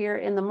click over here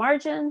in the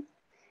margin,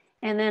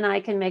 and then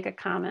I can make a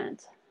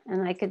comment.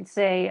 And I could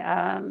say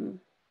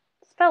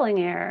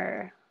spelling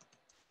error.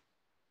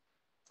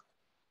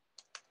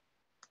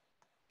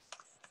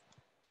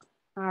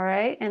 All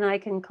right, and I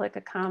can click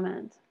a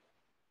comment.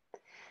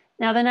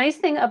 Now, the nice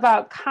thing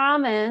about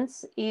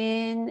comments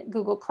in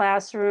Google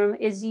Classroom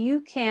is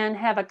you can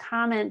have a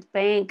comment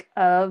bank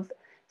of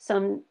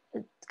some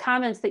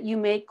comments that you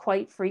make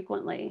quite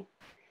frequently.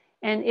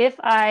 And if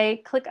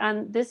I click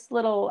on this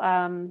little,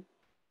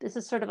 this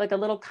is sort of like a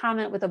little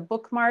comment with a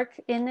bookmark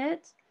in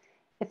it.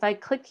 If I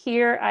click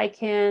here, I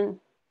can,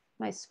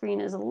 my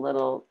screen is a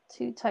little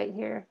too tight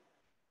here.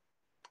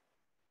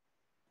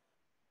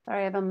 Sorry,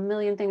 I have a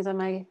million things on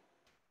my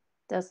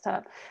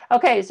desktop.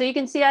 Okay, so you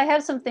can see I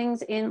have some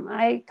things in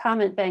my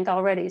comment bank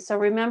already. So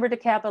remember to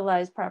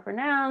capitalize proper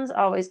nouns,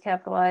 always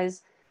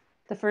capitalize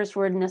the first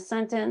word in a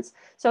sentence.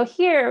 So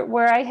here,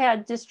 where I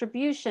had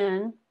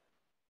distribution,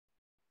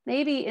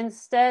 maybe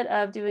instead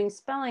of doing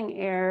spelling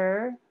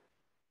error,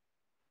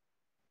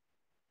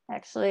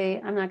 actually,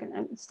 I'm not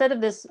gonna, instead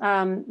of this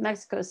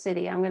Mexico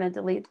City, I'm gonna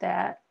delete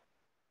that.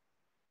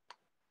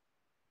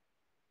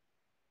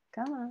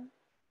 Come on.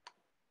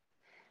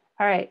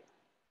 All right.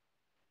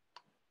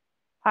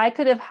 I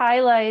could have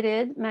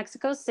highlighted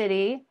Mexico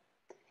City,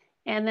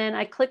 and then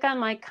I click on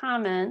my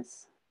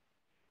comments.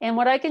 And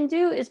what I can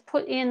do is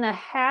put in the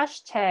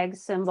hashtag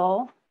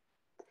symbol,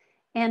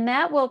 and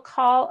that will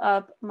call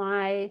up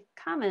my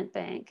comment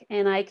bank,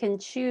 and I can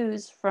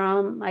choose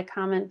from my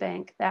comment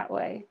bank that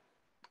way.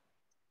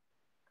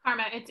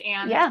 Karma, it's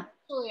Anne. Yeah.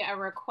 There's actually a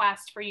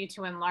request for you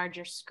to enlarge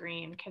your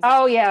screen.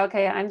 Oh yeah,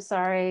 okay, I'm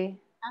sorry.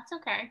 That's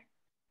okay.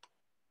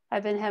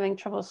 I've been having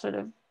trouble sort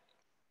of,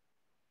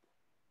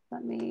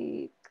 let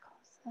me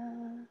close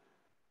that.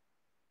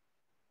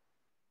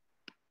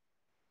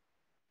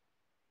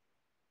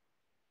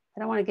 I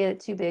don't want to get it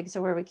too big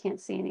so where we can't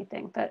see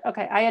anything, but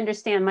okay, I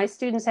understand. My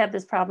students have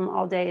this problem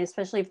all day,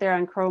 especially if they're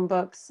on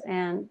Chromebooks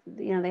and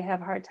they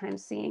have a hard time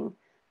seeing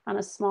on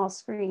a small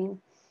screen.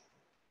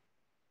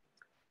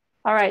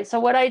 All right, so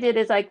what I did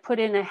is I put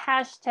in a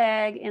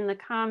hashtag in the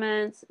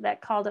comments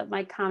that called up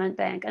my comment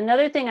bank.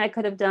 Another thing I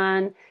could have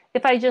done,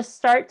 if I just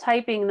start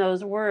typing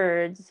those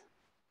words,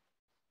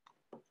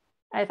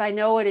 if I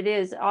know what it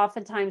is,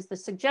 oftentimes the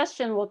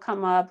suggestion will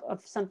come up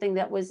of something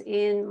that was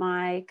in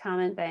my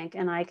comment bank,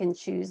 and I can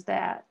choose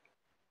that.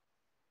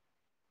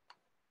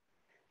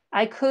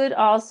 I could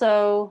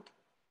also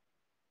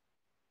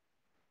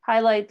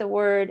highlight the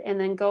word and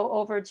then go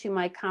over to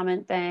my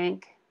comment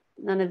bank.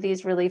 None of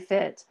these really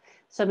fit.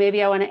 So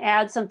maybe I want to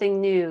add something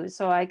new.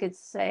 So I could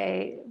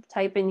say,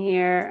 type in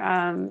here,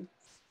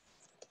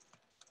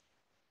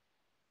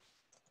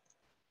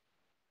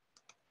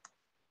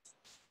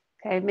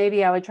 okay,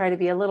 maybe I would try to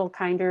be a little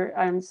kinder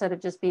instead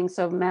of just being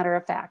so matter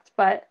of fact.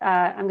 But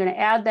I'm going to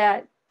add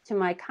that to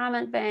my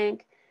comment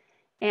bank.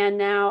 And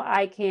now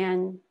I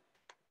can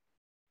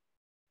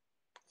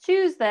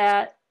choose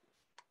that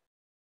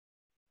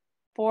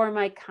for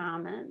my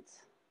comment.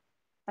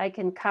 I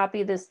can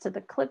copy this to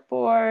the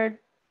clipboard.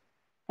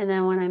 And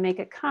then when I make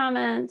a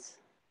comment,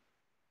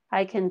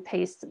 I can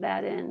paste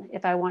that in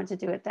if I want to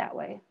do it that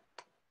way.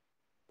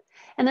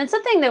 And then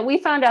something that we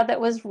found out that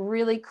was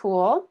really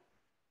cool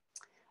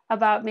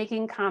about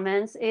making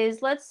comments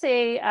is, let's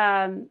say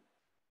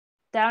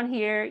down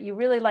here, you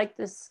really like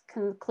this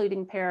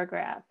concluding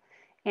paragraph.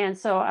 And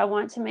so I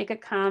want to make a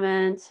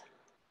comment.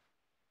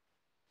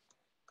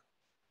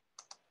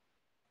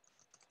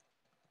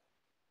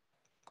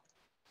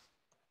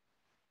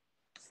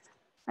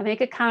 I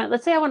make a comment.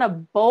 Let's say I want to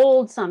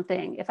bold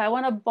something. If I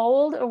want to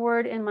bold a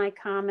word in my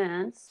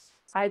comments,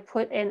 I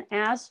put an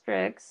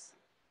asterisk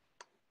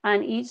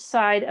on each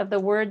side of the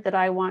word that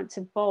I want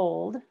to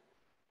bold.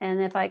 And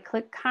if I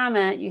click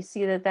comment, you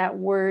see that that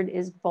word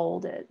is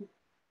bolded. So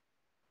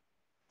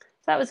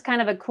that was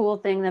kind of a cool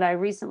thing that I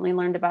recently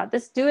learned about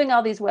this. Doing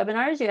all these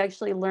webinars, you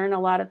actually learn a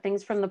lot of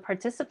things from the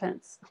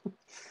participants.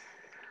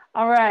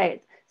 All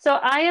right, so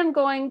I am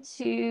going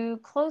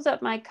to close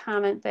up my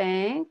comment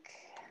bank.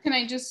 Can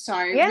I just,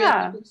 sorry.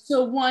 Yeah. Really,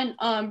 so one,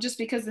 just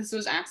because this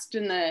was asked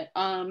in the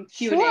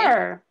Q&A.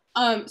 Sure.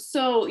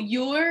 So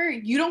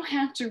you don't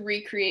have to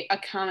recreate a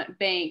comment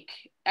bank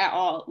at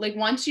all. Like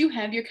once you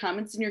have your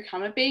comments in your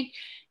comment bank,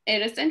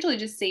 it essentially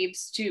just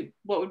saves to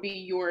what would be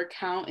your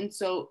account. And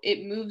so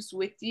it moves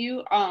with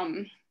you.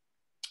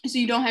 So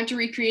you don't have to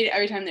recreate it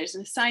every time there's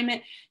an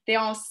assignment. They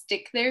all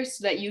stick there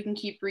so that you can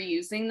keep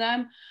reusing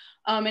them.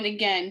 And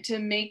again, to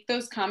make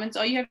those comments,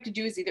 all you have to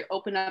do is either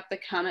open up the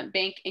comment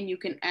bank and you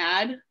can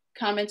add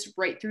comments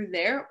right through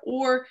there,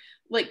 or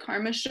like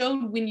Karma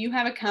showed, when you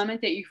have a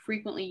comment that you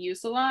frequently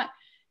use a lot,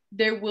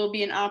 there will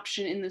be an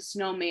option in the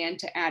Snowman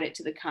to add it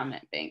to the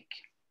comment bank.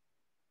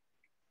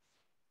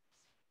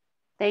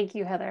 Thank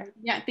you, Heather.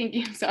 Yeah, thank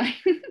you. Sorry.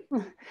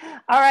 All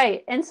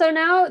right, and so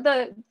now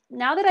that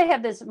I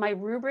have my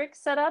rubric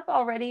set up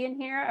already in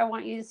here, I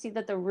want you to see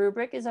that the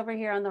rubric is over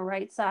here on the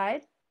right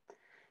side.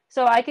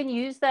 So I can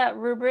use that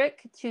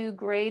rubric to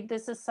grade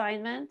this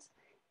assignment.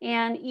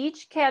 And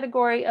each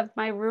category of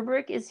my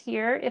rubric is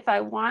here. If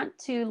I want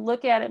to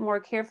look at it more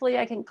carefully,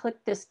 I can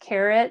click this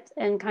caret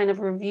and kind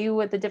of review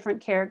what the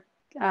different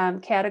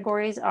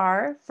categories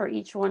are for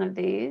each one of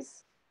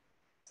these.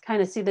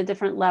 Kind of see the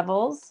different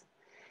levels.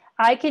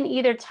 I can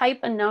either type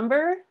a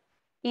number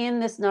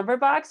in this number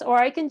box, or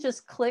I can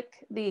just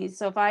click these.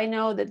 So if I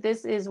know that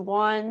this is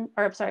 1,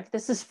 or I'm sorry, if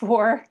this is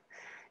 4,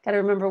 got to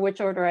remember which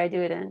order I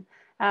do it in.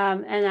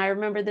 And I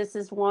remember this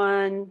is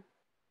 1.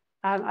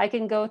 I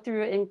can go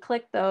through and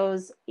click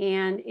those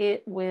and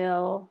it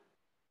will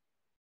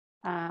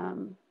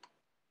add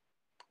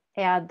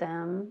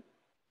them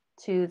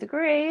to the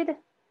grade.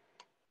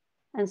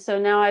 And so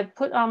now I've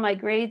put all my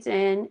grades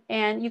in,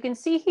 and you can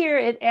see here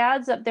it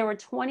adds up. There were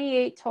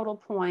 28 total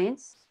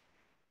points,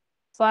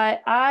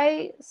 but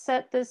I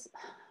set this,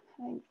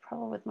 I'm having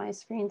trouble with my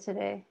screen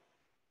today.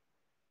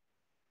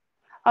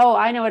 Oh,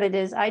 I know what it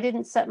is. I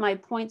didn't set my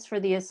points for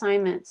the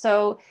assignment.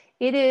 So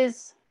it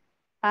is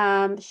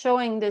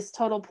showing this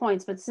total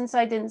points, but since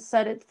I didn't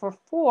set it for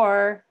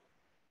 4,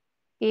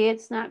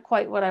 it's not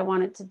quite what I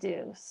want it to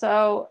do.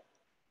 So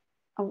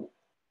I'm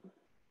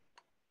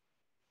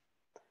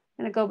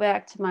going to go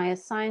back to my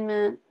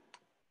assignment.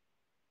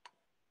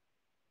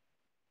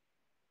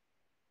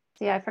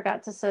 See, I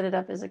forgot to set it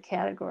up as a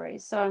category.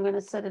 So I'm going to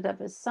set it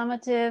up as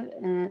summative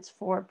and it's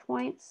 4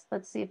 points.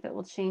 Let's see if it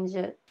will change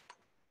it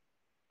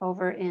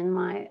over in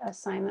my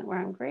assignment where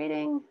I'm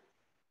grading.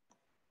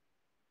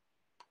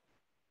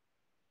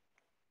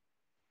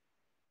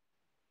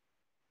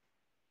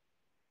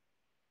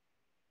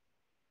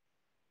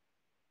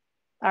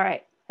 All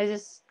right,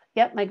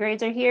 yep, my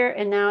grades are here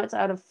and now it's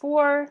out of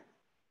 4.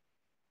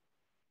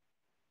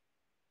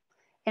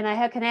 And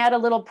I can add a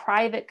little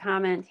private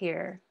comment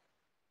here.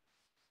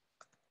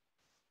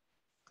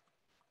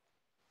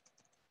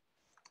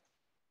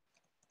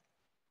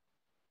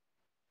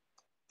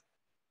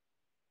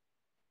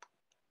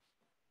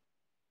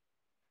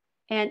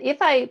 And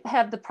if I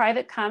have the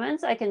private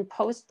comments, I can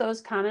post those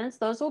comments.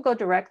 Those will go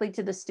directly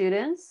to the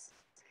students,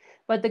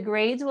 but the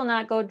grades will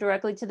not go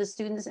directly to the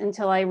students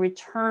until I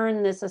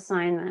return this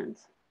assignment.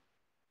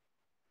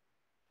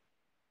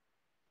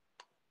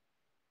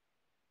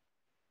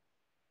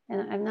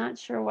 And I'm not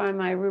sure why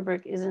my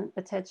rubric isn't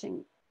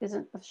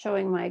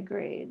showing my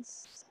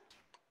grades.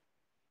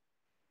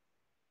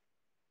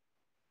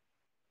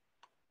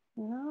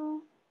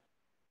 No.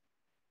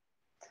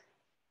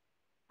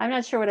 I'm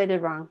not sure what I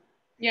did wrong.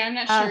 Yeah, I'm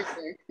not sure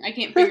either. I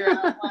can't figure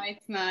out why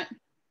it's not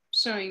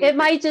showing. It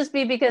might just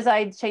be because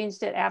I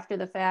changed it after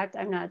the fact.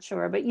 I'm not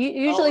sure. But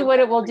usually what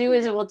it will do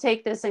is it will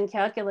take this and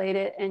calculate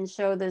it and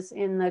show this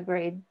in the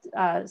grade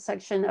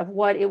section of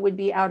what it would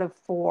be out of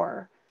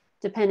 4,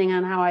 depending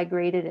on how I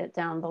graded it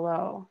down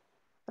below.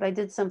 But I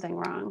did something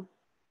wrong.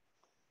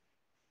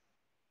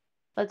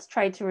 Let's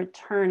try to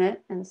return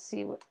it and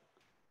see what.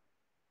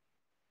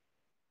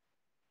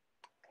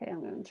 Okay,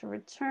 I'm going to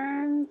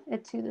return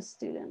it to the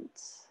student.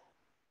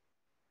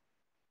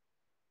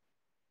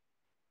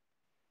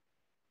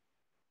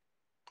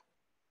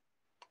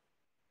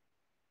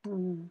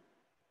 I'm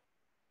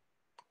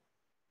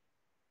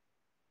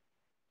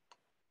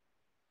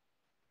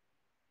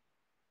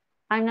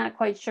not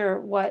quite sure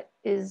what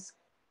is,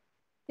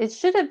 it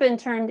should have been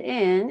turned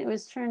in. It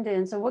was turned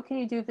in. So what can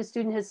you do if a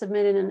student has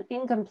submitted an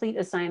incomplete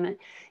assignment?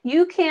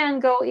 You can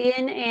go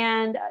in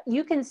and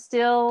you can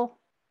still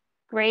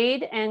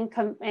grade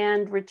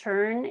and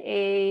return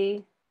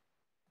a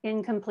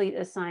incomplete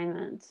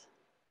assignment.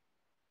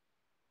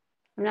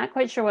 I'm not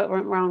quite sure what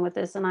went wrong with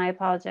this and I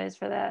apologize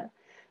for that.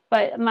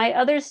 But my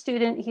other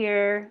student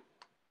here,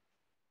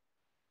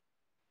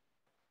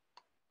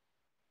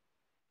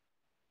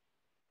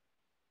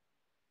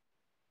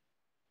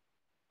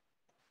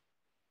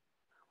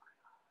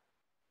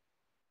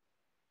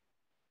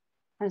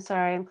 I'm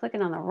sorry, I'm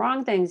clicking on the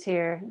wrong things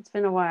here. It's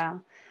been a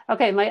while.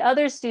 Okay, my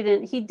other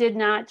student, he did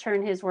not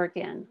turn his work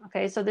in.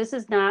 Okay, so this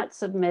is not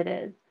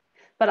submitted,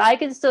 but I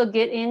can still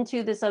get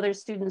into this other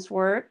student's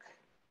work.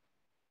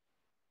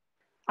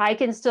 I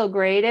can still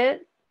grade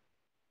it.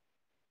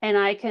 And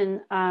I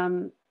can,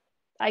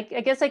 I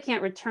guess I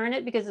can't return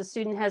it because the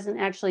student hasn't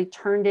actually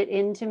turned it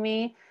into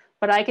me,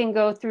 but I can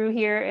go through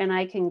here and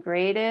I can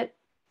grade it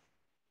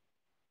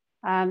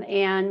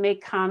and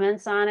make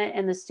comments on it,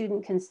 and the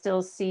student can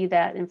still see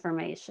that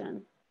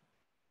information.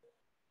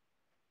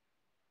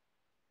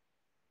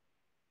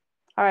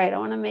 All right, I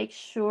want to make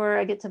sure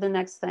I get to the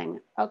next thing.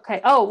 Okay,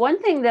 oh, one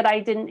thing that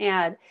I didn't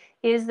add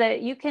is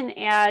that you can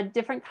add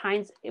different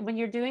kinds, when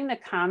you're doing the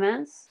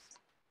comments,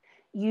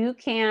 you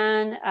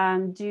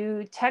can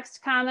do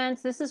text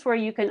comments. This is where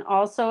you can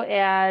also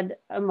add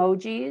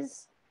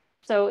emojis.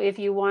 So if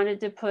you wanted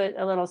to put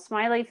a little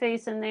smiley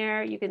face in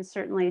there, you can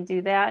certainly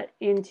do that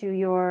into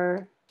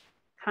your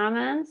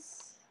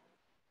comments.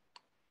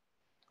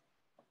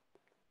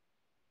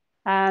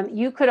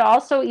 You could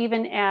also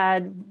even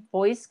add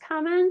voice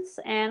comments.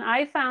 And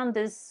I found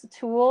this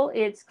tool,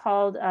 it's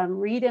called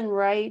Read and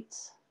Write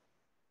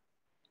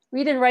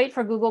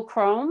for Google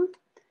Chrome.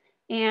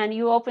 And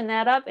you open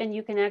that up and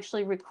you can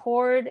actually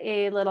record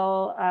a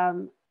little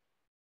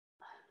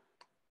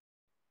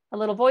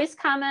voice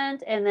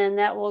comment, and then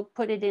that will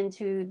put it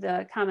into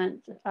the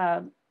comment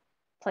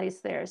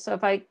place there. So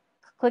if I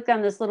click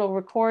on this little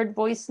record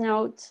voice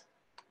note,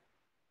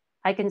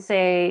 I can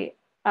say,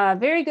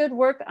 very good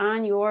work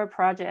on your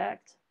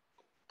project.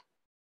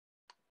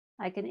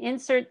 I can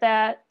insert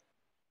that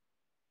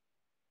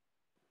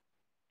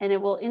and it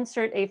will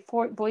insert a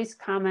voice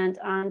comment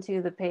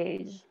onto the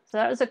page. So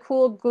that was a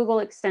cool Google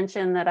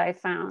extension that I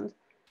found.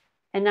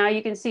 And now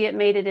you can see it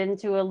made it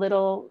into a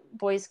little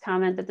voice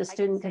comment that the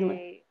student can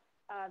say,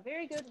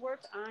 very good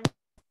work on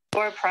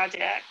your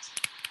project.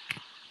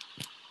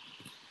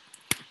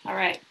 All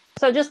right.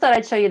 So just thought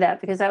I'd show you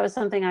that because that was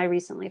something I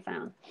recently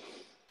found.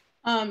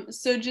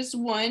 So just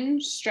one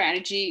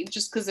strategy,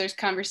 just because there's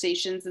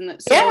conversations in the.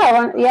 So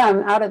yeah,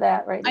 I'm out of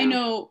that right now. I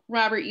know,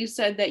 Robert, you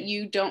said that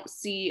you don't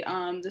see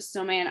the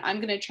snowman. I'm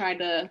going to try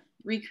to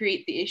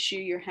recreate the issue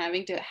you're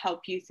having to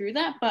help you through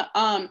that. But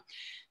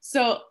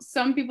so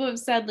some people have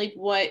said, like,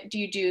 what do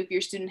you do if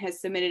your student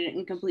has submitted an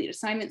incomplete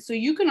assignment? So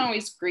you can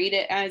always grade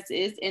it as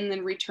is and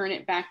then return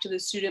it back to the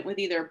student with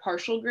either a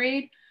partial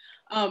grade.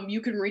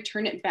 You can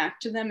return it back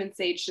to them and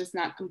say it's just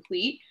not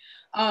complete.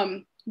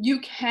 You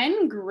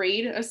can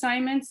grade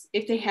assignments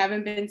if they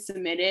haven't been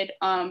submitted,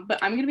 but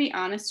I'm going to be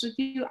honest with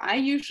you. I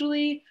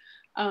usually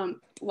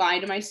lie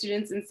to my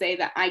students and say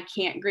that I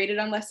can't grade it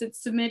unless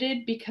it's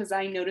submitted, because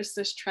I noticed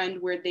this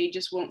trend where they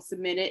just won't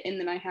submit it and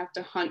then I have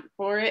to hunt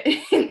for it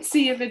and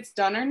see if it's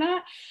done or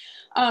not.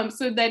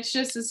 So that's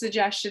just a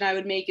suggestion I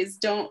would make, is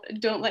don't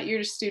let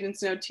your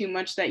students know too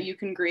much that you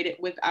can grade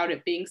it without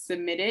it being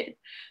submitted,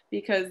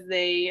 because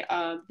they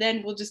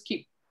then will just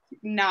keep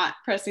not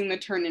pressing the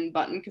turn in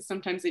button, because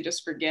sometimes they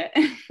just forget.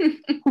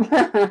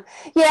 Yeah,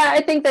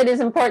 I think that is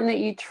important, that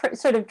you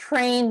sort of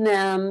train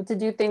them to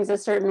do things a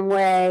certain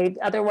way.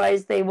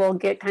 Otherwise, they will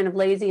get kind of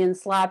lazy and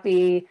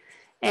sloppy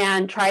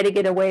and try to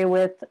get away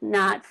with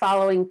not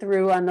following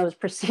through on those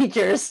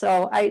procedures.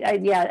 So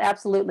yeah,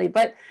 absolutely.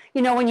 But,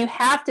 you know, when you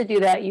have to do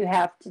that, you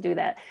have to do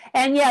that.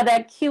 And yeah,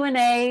 that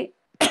Q&A,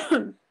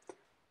 oh,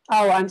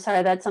 I'm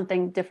sorry, that's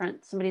something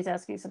different. Somebody's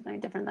asking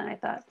something different than I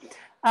thought.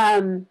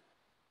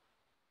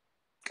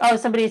 Oh,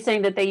 somebody's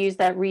saying that they use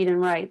that read and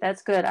write.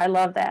 That's good. I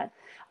love that.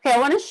 Okay, I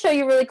want to show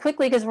you really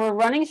quickly, because we're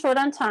running short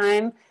on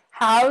time,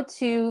 how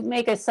to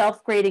make a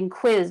self-grading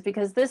quiz,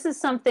 because this is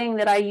something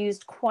that I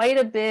used quite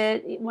a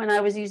bit when I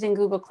was using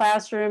Google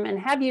Classroom, and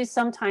have used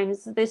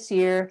sometimes this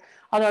year,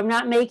 although I'm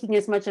not making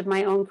as much of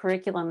my own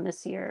curriculum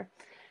this year.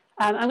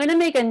 I'm going to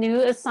make a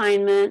new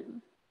assignment.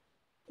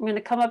 I'm going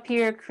to come up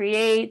here,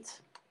 create,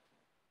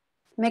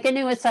 make a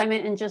new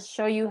assignment, and just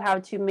show you how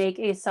to make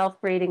a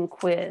self-grading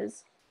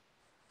quiz.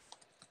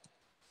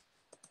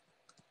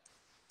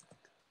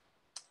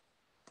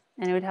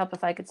 And it would help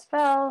if I could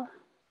spell.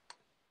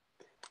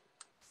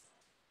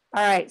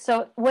 All right,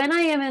 so when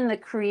I am in the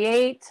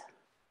create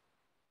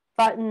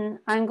button,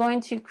 I'm going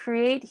to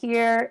create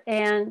here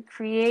and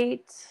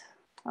create,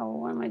 oh,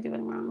 what am I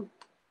doing wrong?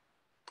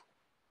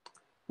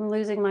 I'm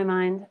losing my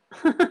mind.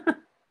 Oh,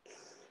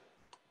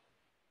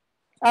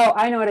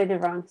 I know what I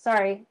did wrong,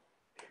 sorry.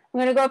 I'm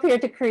gonna go up here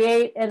to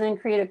create and then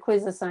create a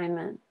quiz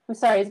assignment. I'm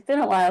sorry, it's been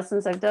a while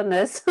since I've done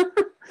this.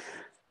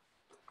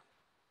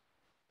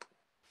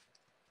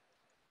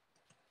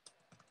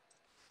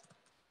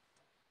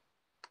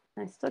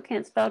 I still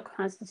can't spell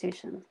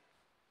Constitution.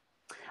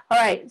 All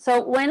right,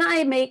 so when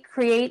I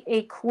create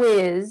a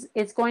quiz,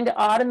 it's going to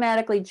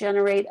automatically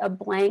generate a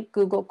blank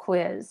Google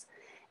quiz.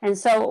 And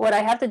so what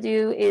I have to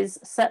do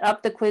is set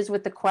up the quiz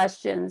with the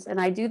questions.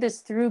 And I do this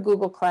through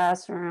Google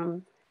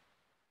Classroom.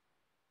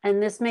 And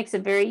this makes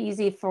it very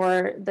easy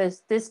for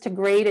this to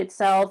grade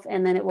itself.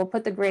 And then it will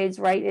put the grades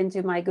right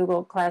into my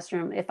Google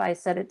Classroom if I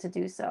set it to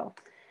do so.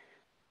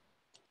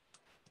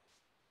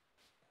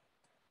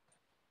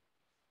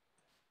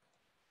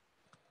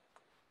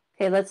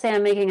 Okay, let's say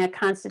I'm making a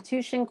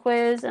Constitution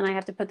quiz and I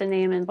have to put the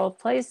name in both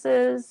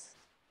places.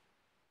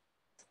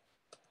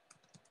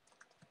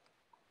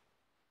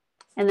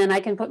 And then I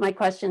can put my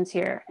questions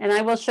here. And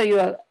I will show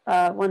you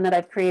one that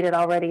I've created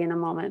already in a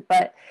moment.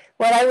 But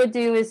what I would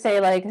do is say,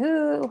 like,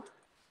 who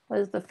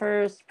was the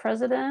first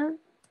president?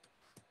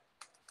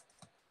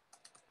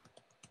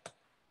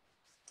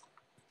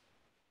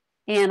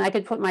 And I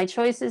could put my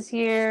choices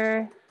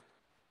here.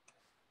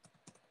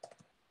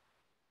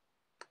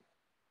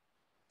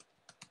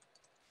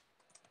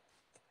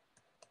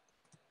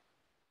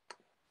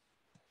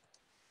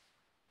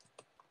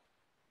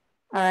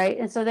 All right,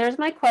 and so there's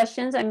my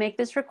questions. I make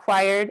this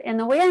required. And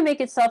the way I make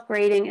it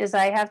self-grading is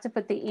I have to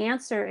put the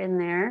answer in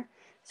there.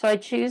 So I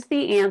choose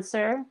the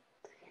answer.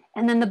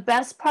 And then the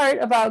best part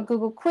about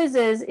Google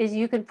Quizzes is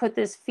you can put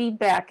this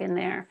feedback in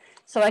there.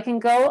 So I can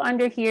go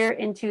under here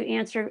into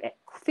answer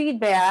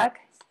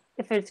feedback.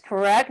 If it's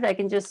correct, I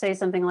can just say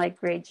something like,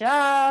 great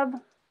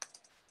job.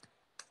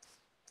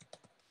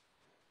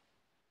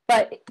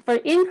 But for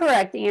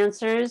incorrect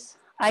answers,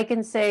 I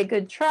can say,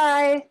 good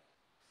try.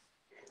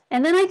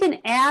 And then I can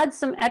add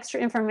some extra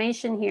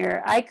information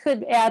here. I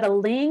could add a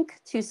link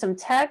to some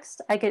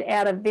text. I could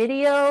add a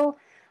video,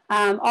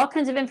 all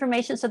kinds of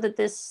information so that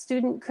this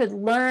student could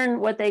learn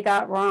what they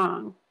got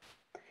wrong.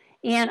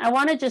 And I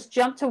want to just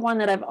jump to one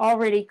that I've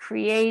already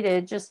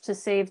created just to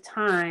save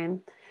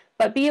time.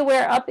 But be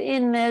aware, up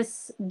in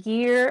this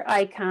gear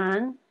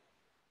icon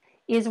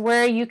is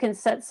where you can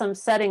set some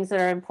settings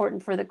that are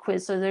important for the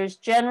quiz. So there's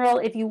general,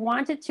 if you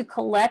wanted to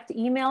collect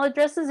email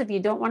addresses, if you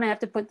don't want to have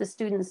to put the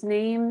students'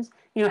 names,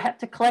 you know, have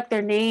to collect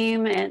their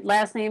name and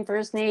last name,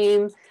 first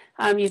name,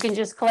 you can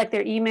just collect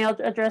their email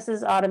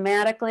addresses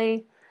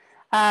automatically.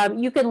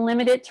 You can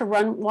limit it to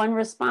run one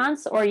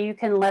response, or you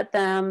can let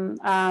them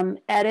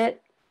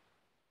edit.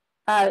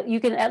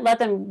 You can let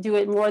them do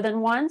it more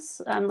than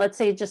once. Let's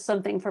say just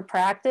something for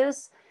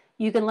practice.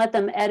 You can let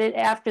them edit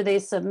after they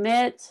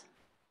submit.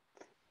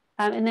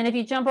 And then if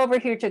you jump over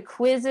here to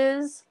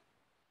quizzes,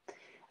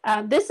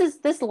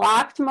 this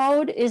locked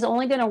mode is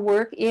only going to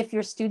work if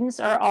your students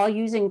are all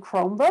using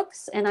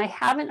Chromebooks. And I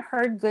haven't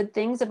heard good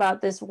things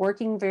about this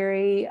working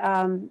very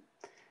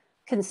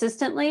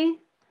consistently.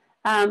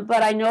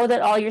 But I know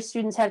that all your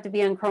students have to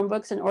be on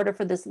Chromebooks in order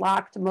for this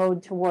locked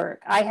mode to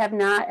work. I have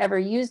not ever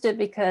used it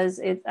because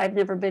I've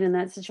never been in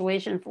that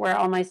situation where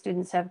all my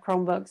students have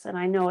Chromebooks, and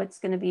I know it's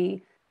going to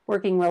be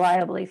working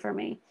reliably for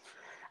me.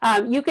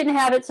 You can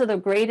have it so the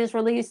grade is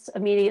released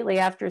immediately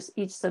after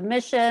each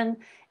submission,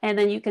 and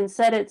then you can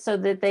set it so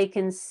that they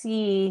can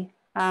see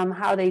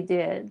how they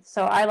did.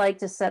 So I like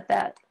to set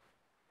that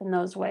in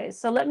those ways.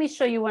 So let me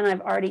show you one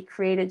I've already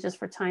created just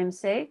for time's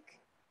sake.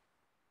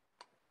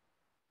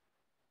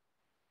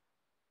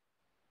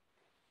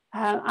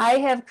 I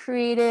have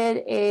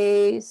created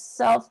a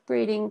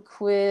self-grading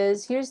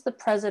quiz. Here's the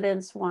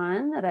president's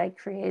one that I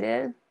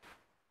created.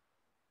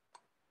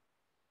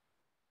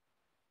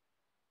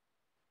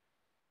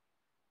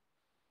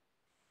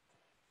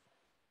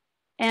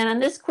 And on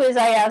this quiz,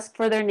 I ask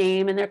for their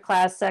name and their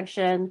class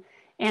section.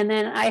 And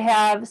then I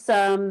have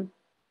some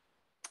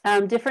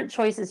different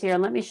choices here.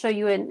 And let me show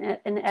you in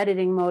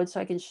editing mode so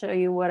I can show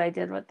you what I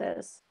did with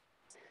this.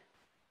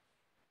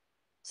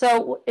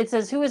 So it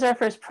says, who is our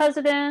first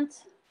president?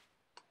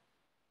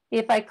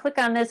 If I click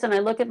on this and I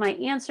look at my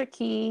answer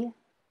key,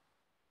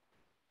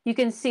 you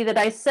can see that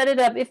I set it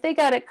up. If they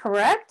got it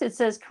correct, it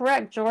says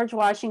correct, George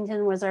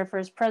Washington was our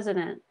first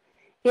president.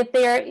 If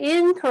they are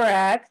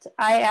incorrect,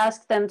 I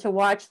ask them to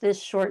watch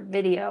this short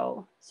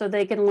video so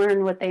they can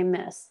learn what they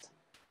missed.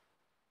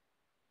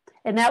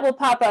 And that will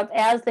pop up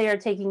as they are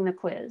taking the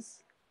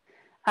quiz.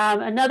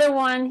 Another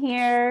one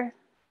here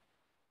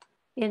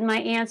in my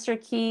answer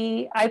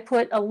key, I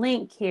put a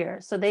link here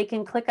so they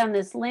can click on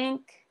this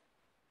link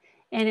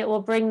and it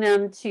will bring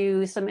them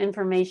to some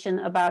information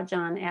about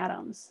John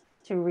Adams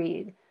to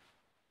read.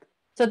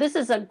 So this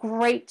is a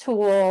great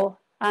tool.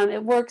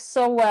 It works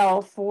so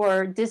well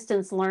for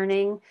distance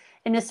learning,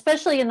 and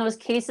especially in those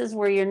cases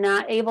where you're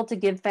not able to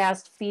give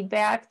fast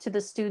feedback to the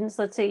students.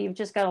 Let's say you've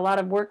just got a lot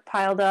of work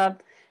piled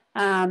up,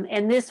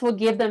 and this will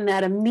give them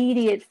that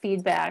immediate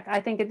feedback. I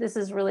think this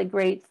is really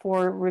great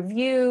for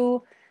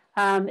review,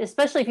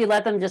 especially if you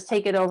let them just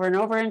take it over and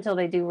over until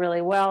they do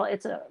really well.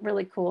 It's a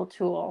really cool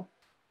tool.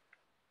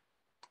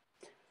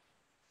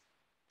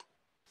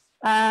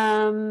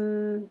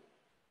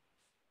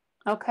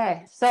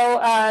 Okay, so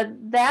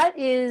that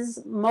is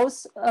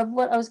most of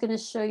what I was going to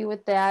show you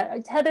with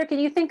that. Heather, can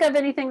you think of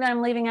anything that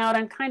I'm leaving out?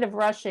 I'm kind of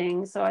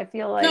rushing, so I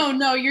feel like...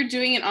 No, you're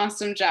doing an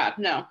awesome job.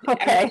 No.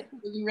 Okay.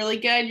 You're really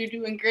good. You're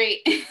doing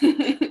great.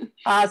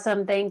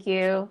 Awesome, thank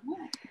you.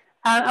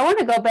 I want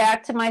to go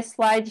back to my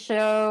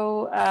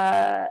slideshow.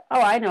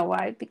 Oh, I know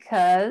why,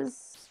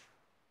 because...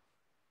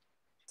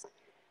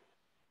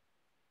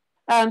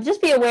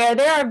 just be aware,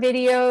 there are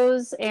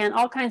videos and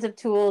all kinds of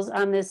tools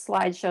on this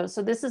slideshow.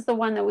 So this is the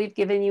one that we've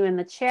given you in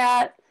the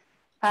chat.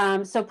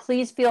 So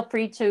please feel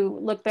free to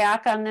look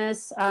back on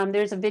this.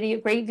 There's a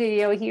great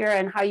video here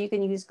on how you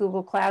can use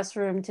Google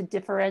Classroom to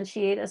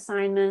differentiate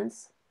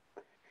assignments.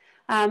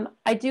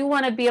 I do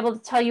want to be able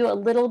to tell you a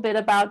little bit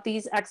about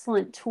these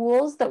excellent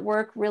tools that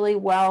work really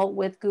well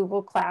with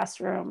Google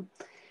Classroom.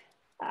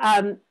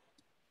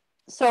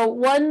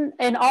 So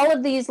and all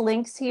of these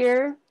links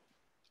here,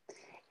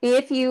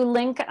 if you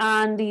link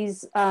on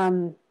these,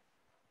 the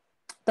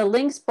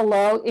links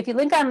below, if you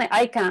link on the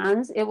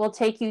icons, it will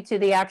take you to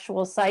the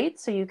actual site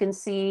so you can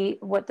see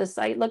what the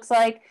site looks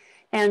like.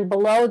 And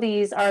below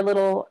these are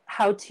little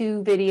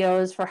how-to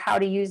videos for how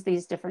to use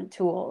these different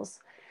tools.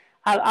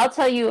 I'll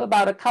tell you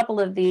about a couple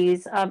of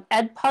these.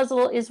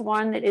 Edpuzzle is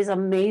one that is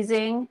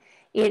amazing.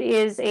 It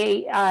is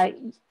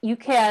you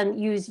can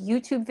use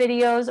YouTube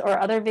videos or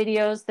other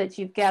videos that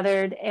you've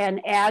gathered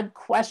and add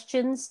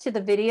questions to the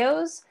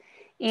videos.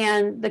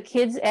 And the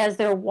kids, as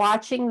they're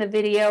watching the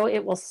video,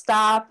 it will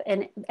stop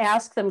and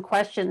ask them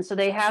questions. So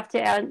they have to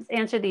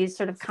answer these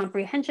sort of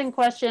comprehension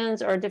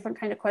questions or different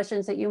kind of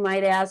questions that you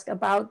might ask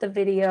about the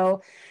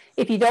video.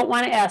 If you don't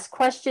want to ask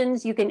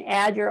questions, you can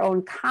add your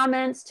own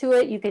comments to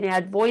it. You can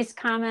add voice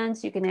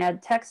comments. You can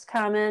add text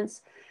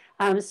comments.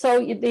 So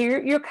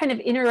you're kind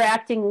of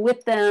interacting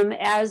with them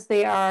as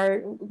they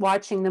are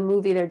watching the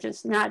movie. They're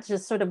just not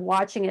just sort of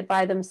watching it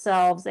by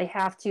themselves. They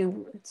have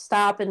to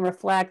stop and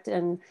reflect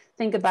and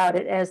think about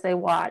it as they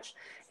watch.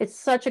 It's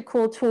such a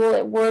cool tool.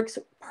 It works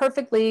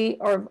perfectly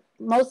or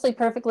mostly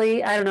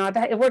perfectly. I don't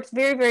know. It works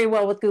very, very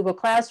well with Google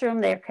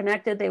Classroom. They're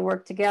connected. They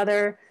work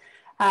together.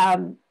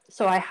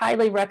 So I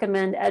highly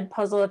recommend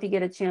Edpuzzle if you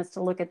get a chance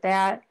to look at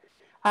that.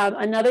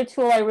 Another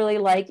tool I really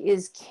like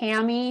is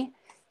Kami.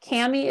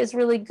 Kami is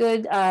really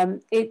good.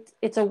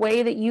 It's a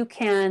way that you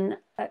can,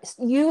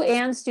 you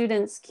and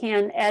students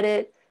can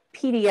edit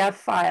PDF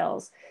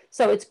files.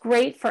 So it's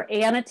great for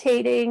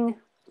annotating,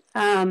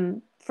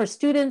 for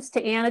students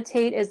to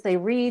annotate as they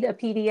read a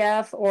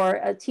PDF,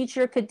 or a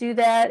teacher could do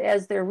that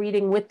as they're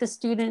reading with the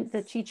student.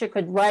 The teacher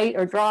could write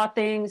or draw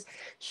things,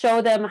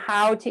 show them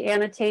how to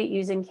annotate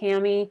using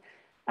Kami.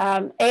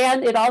 And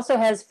it also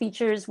has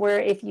features where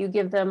if you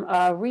give them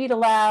a read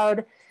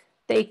aloud,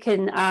 they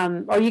can,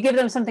 or you give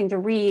them something to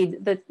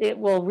read, that it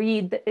will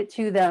read it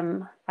to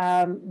them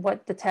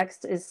what the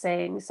text is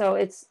saying. So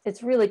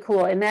it's really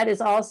cool. And that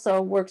is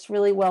also works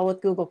really well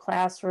with Google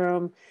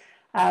Classroom.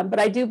 But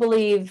I do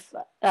believe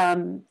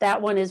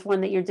that one is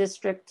one that your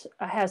district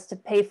has to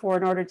pay for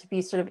in order to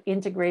be sort of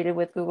integrated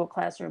with Google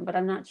Classroom, but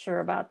I'm not sure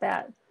about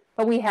that.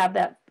 but we have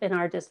that in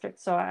our district.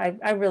 So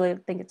I really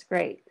think it's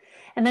great.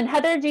 And then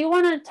Heather, do you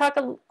want to talk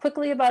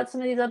quickly about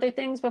some of these other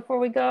things before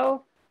we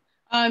go?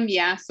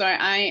 Yeah, so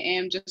I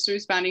am just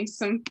responding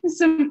to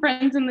some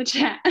friends in the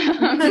chat.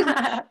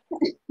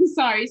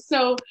 Sorry.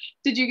 So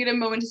did you get a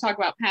moment to talk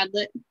about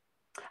Padlet?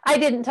 I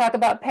didn't talk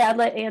about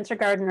Padlet, Answer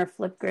Garden, or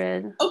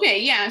Flipgrid.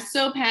 Okay, yeah.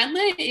 So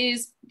Padlet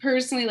is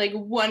personally like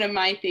one of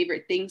my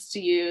favorite things to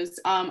use.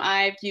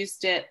 I've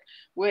used it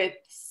with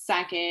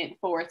 2nd,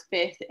 4th,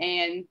 5th,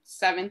 and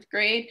 7th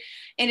grade.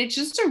 And it's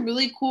just a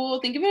really cool,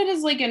 think of it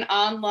as like an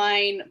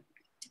online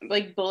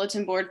like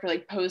bulletin board for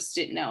like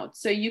post-it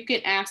notes. So you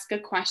can ask a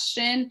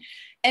question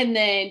and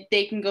then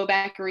they can go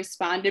back and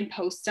respond and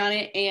post on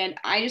it. And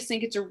I just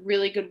think it's a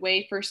really good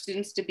way for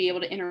students to be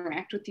able to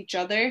interact with each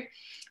other.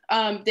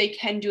 They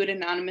can do it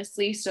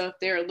anonymously. So if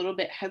they're a little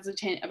bit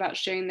hesitant about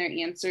sharing their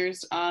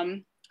answers,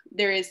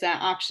 there is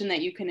that option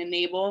that you can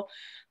enable.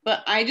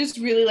 But I just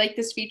really like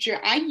this feature.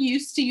 I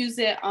used to use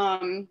it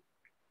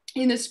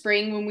in the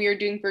spring when we were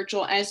doing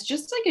virtual as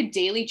just like a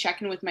daily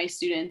check-in with my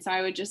students.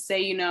 I would just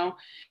say,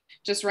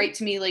 just write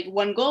to me like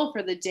one goal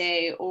for the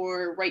day,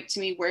 or write to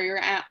me where you're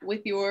at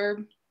with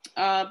your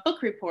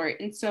book report.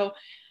 And so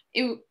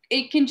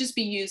it can just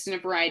be used in a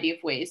variety of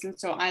ways. And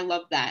so I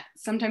love that.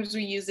 Sometimes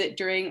we use it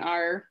during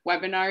our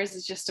webinars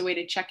as just a way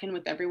to check in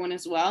with everyone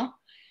as well.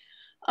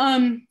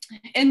 And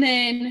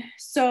then,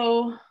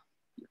 so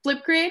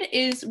Flipgrid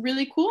is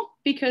really cool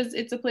because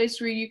it's a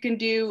place where you can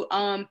do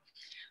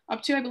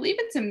up to, I believe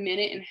it's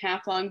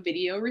 1.5-minute long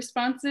video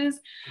responses.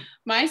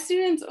 My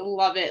students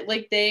love it.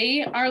 Like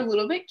they are a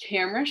little bit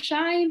camera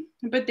shy,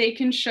 but they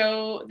can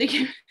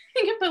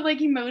put like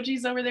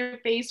emojis over their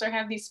face or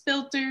have these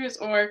filters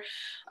or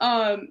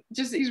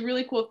just these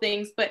really cool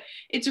things. But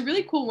it's a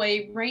really cool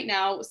way right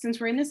now, since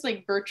we're in this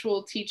like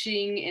virtual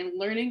teaching and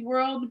learning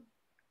world,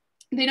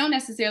 they don't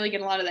necessarily get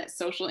a lot of that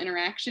social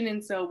interaction.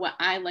 And so what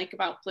I like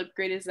about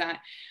Flipgrid is that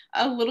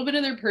a little bit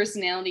of their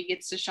personality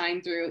gets to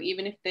shine through.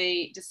 Even if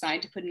they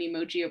decide to put an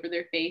emoji over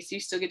their face,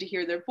 you still get to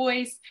hear their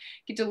voice,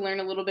 get to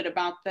learn a little bit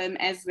about them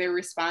as they're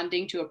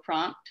responding to a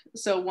prompt.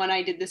 So one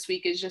I did this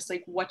week is just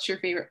like, what's your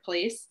favorite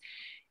place?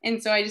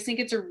 And so I just think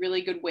it's a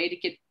really good way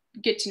to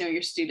get to know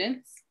your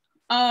students.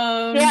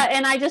 Yeah,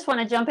 and I just want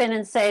to jump in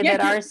and say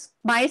that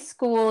my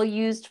school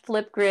used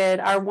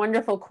Flipgrid. Our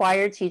wonderful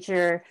choir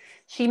teacher,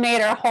 she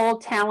made our whole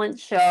talent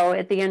show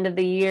at the end of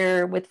the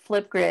year with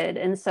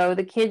Flipgrid. And so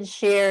the kids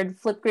shared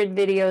Flipgrid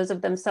videos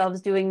of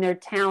themselves doing their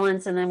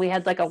talents. And then we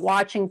had like a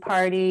watching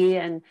party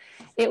and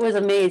it was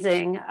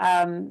amazing.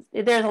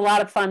 There's a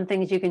lot of fun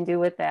things you can do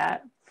with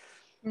that.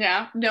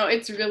 Yeah, no,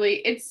 it's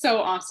so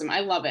awesome. I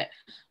love it.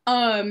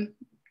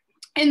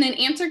 And then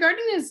Answer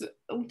Garden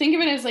think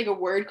of it as like a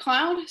word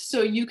cloud.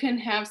 So you can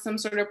have some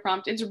sort of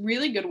prompt. It's a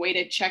really good way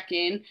to check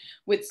in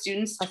with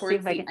students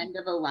towards the end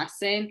of a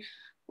lesson.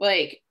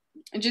 Like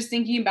just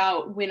thinking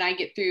about when I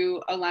get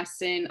through a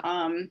lesson,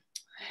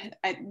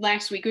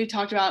 last week we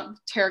talked about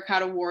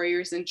terracotta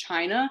warriors in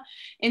China.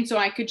 And so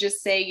I could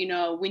just say,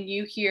 when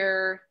you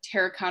hear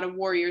terracotta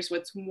warriors,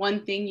 what's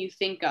one thing you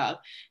think of?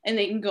 And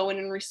they can go in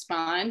and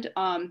respond,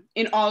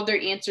 and all their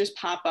answers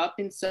pop up.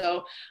 And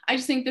so I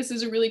just think this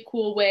is a really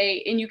cool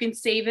way, and you can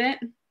save it.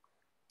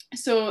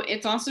 So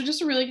it's also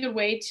just a really good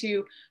way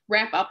to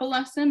wrap up a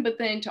lesson, but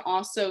then to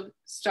also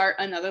start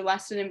another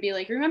lesson and be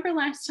like, remember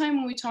last time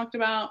when we talked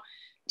about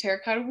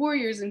terracotta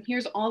warriors, and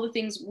here's all the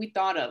things we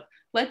thought of.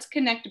 Let's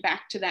connect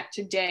back to that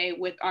today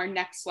with our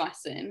next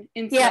lesson.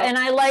 And and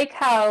I like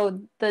how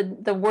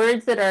the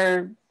words that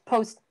are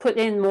put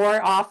in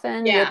more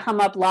often will come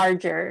up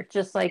larger,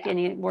 just like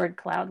any word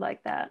cloud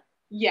like that.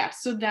 Yeah,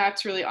 so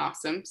that's really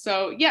awesome.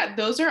 So yeah,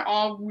 those are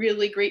all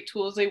really great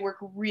tools. They work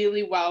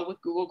really well with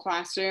Google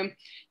Classroom.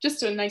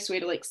 Just a nice way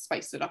to like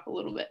spice it up a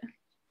little bit.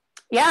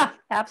 Yeah,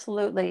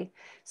 absolutely.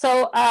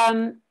 So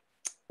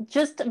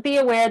just be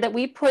aware that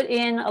we put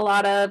in a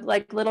lot of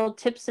like little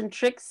tips and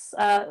tricks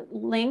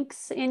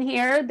links in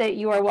here that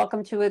you are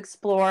welcome to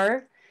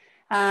explore.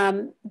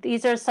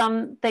 These are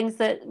some things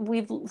that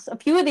a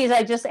few of these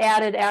I just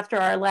added after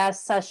our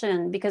last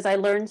session because I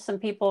learned some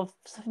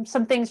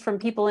things from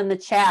people in the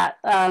chat.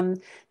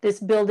 This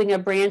building a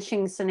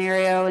branching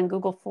scenario in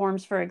Google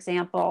Forms, for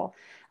example,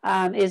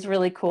 is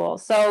really cool.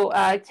 So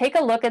take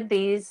a look at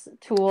these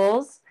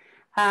tools.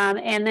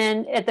 And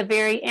then at the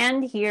very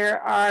end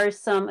here are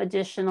some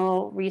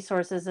additional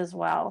resources as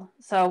well.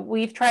 So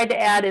we've tried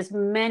to add as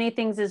many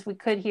things as we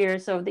could here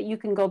so that you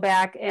can go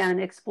back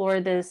and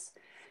explore this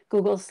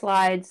Google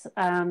Slides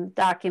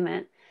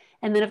document.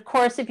 And then of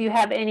course, if you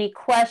have any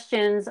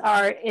questions,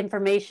 our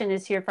information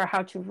is here for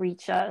how to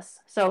reach us.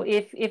 So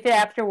if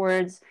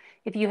afterwards,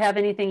 if you have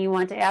anything you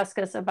want to ask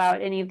us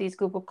about any of these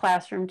Google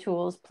Classroom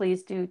tools,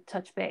 please do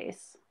touch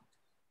base.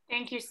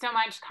 Thank you so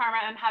much,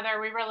 Carmen and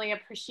Heather. We really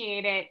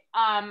appreciate it.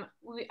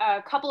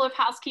 A couple of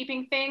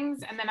housekeeping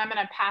things, and then I'm going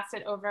to pass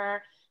it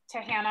over to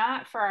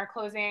Hannah for our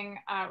closing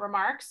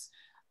remarks.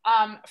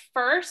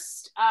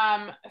 First,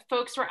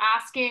 folks were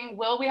asking,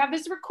 will we have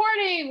this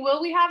recording?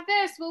 Will we have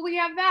this? Will we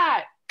have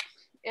that?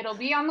 It'll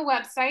be on the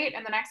website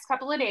in the next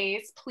couple of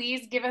days.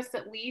 Please give us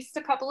at least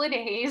a couple of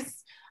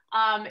days.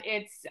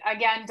 It's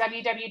again,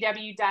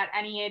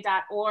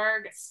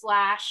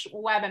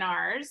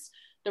 www.nea.org/webinars.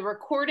 The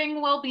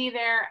recording will be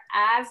there,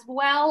 as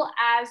well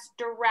as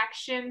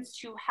directions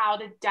to how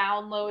to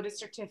download a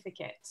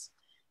certificate.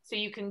 So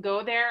you can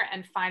go there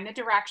and find the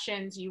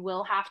directions. You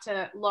will have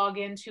to log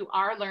into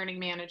our learning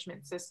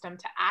management system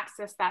to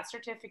access that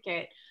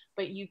certificate,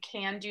 but you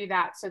can do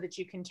that so that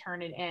you can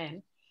turn it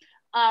in.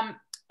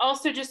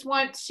 Also just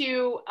want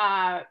to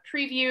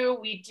preview,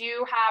 we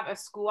do have a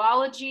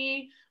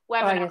Schoology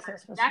webinar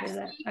next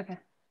week. Okay.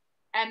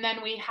 And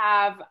then we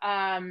have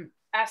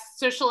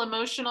social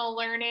emotional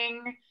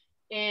learning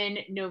in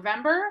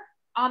November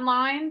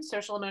online,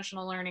 social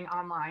emotional learning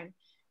online,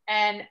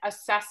 and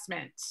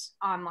assessment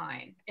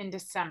online in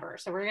December.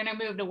 So we're gonna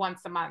move to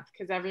once a month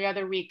because every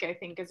other week I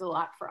think is a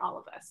lot for all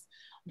of us.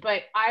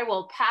 But I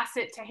will pass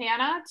it to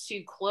Hannah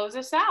to close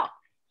us out.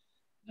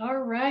 All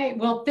right,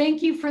 well,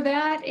 thank you for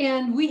that.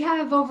 And we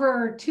have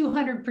over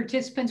 200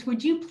 participants.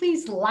 Would you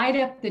please light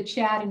up the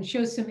chat and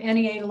show some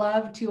NEA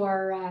love to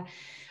our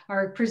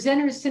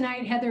presenters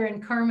tonight, Heather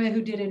and Karma,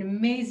 who did an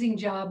amazing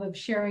job of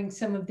sharing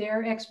some of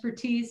their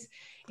expertise.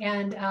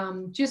 And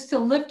just to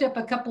lift up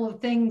a couple of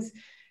things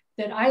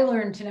that I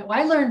learned tonight. Well,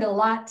 I learned a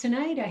lot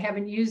tonight. I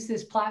haven't used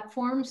this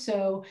platform.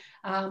 So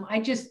I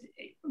just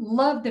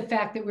love the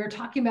fact that we're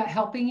talking about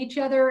helping each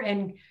other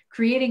and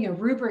creating a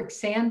rubric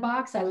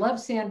sandbox. I love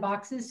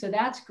sandboxes, so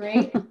that's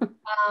great.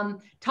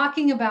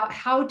 Talking about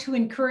how to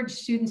encourage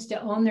students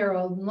to own their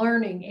own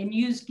learning and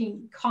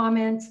using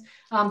comments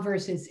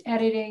versus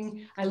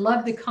editing. I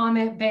love the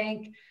comment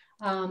bank.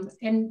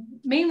 And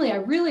mainly, I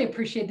really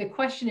appreciate the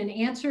question and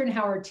answer and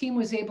how our team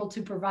was able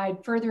to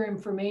provide further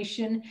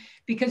information,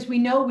 because we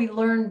know we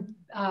learn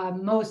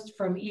most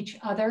from each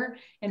other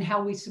and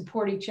how we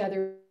support each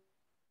other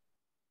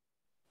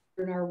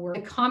in our work.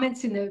 The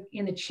comments in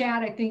the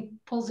chat, I think,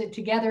 pulls it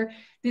together.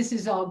 This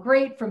is all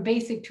great, from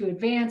basic to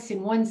advanced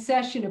in one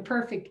session, a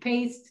perfect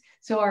pace.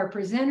 So our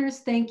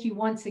presenters, thank you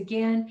once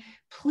again.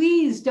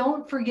 Please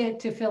don't forget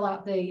to fill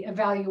out the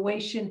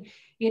evaluation.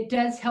 It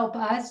does help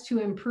us to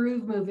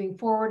improve moving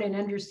forward and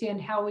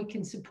understand how we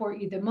can support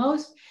you the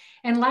most.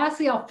 And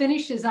lastly, I'll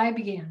finish as I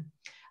began.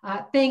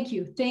 Thank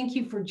you. Thank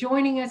you for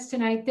joining us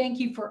tonight. Thank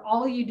you for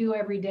all you do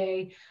every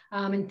day.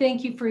 And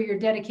thank you for your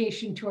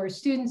dedication to our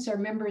students, our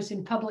members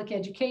in public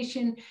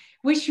education.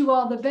 Wish you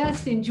all the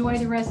best. Enjoy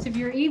the rest of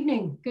your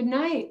evening. Good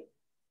night.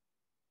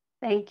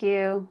 Thank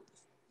you.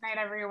 Night,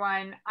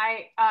 everyone.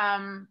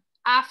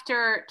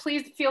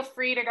 Please feel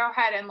free to go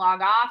ahead and log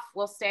off.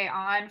 We'll stay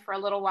on for a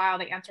little while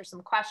to answer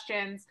some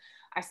questions.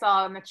 I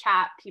saw in the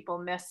chat people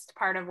missed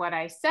part of what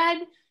I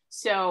said.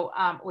 So,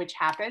 which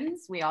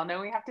happens. We all know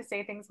we have to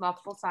say things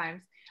multiple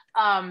times.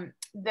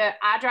 The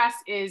address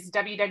is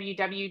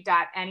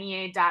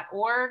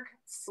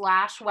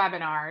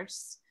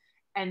www.nea.org/webinars,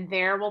 and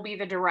there will be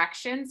the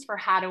directions for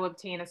how to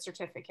obtain a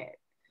certificate.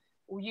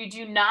 You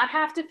do not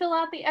have to fill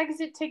out the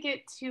exit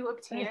ticket to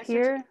obtain a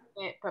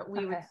certificate, but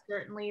we would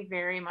certainly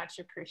very much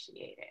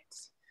appreciate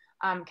it,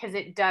 because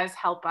it does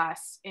help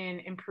us in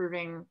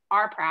improving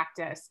our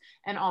practice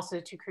and also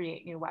to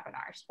create new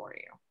webinars for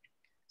you.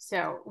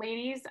 So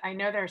ladies, I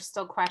know there's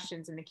still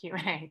questions in the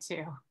Q&A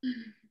too.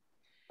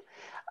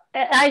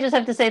 I just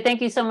have to say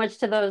thank you so much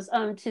to those,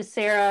 to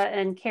Sarah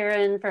and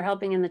Karen for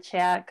helping in the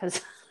chat,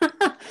 because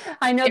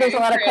I know there's a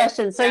lot of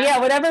questions. So yeah,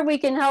 whatever we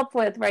can help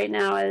with right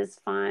now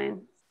is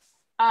fine.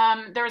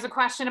 There was a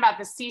question about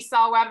the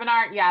Seesaw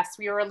webinar. Yes,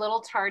 we were a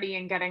little tardy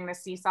in getting the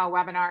Seesaw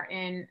webinar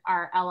in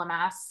our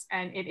LMS,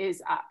 and it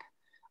is up.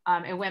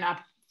 It went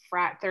up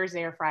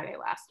Thursday or Friday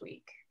last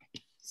week.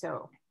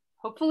 So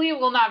hopefully it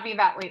will not be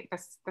that late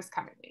this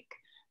coming week.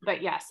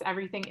 But yes,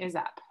 everything is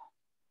up.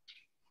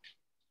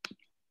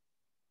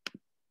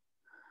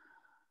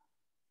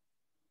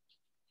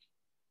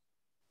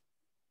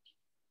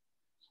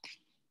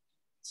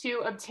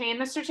 To obtain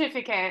the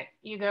certificate,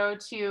 you go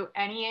to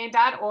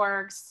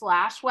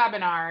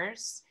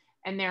nea.org/webinars,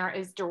 and there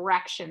is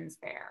directions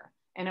there.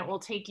 And it will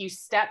take you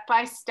step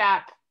by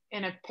step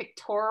in a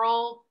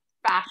pictorial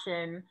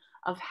fashion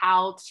of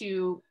how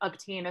to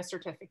obtain a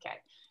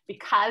certificate.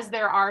 Because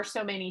there are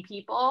so many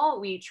people,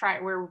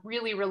 we're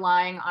really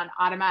relying on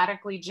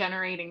automatically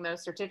generating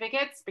those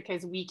certificates,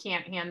 because we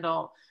can't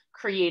handle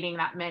creating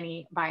that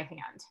many by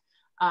hand.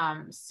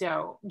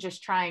 So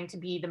just trying to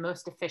be the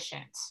most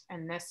efficient,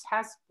 and this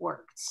has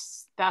worked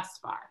thus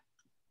far.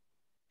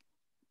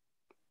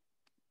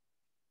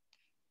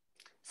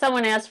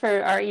 Someone asked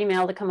for our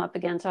email to come up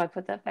again, so I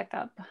put that back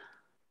up.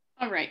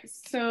 All right,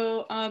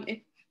 so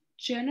if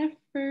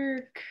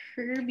Jennifer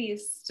Kirby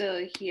is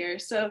still here.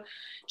 So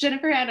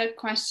Jennifer had a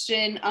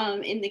question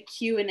in the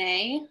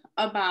Q&A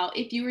about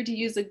if you were to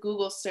use a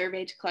Google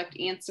survey to collect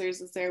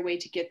answers, is there a way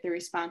to get the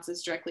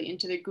responses directly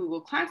into the Google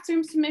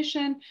Classroom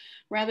submission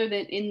rather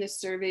than in the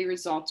survey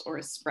results or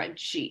a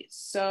spreadsheet?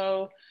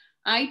 So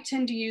I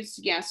tend to use,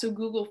 so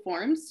Google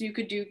Forms. You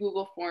could do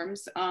Google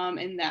Forms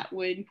and that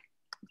would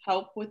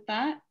help with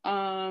that.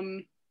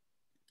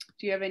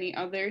 Do you have any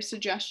other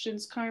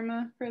suggestions,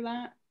 Karma, for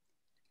that?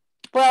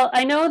 Well,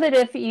 I know that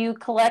if you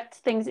collect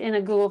things in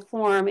a Google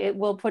form, it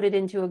will put it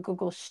into a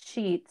Google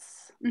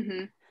Sheets.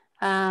 There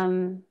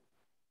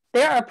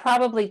are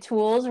probably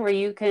tools where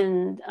you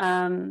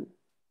can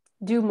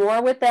do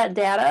more with that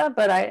data,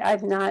 but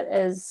I'm not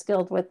as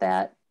skilled with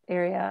that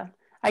area.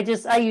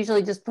 I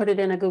usually just put it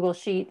in a Google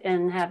Sheet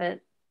and have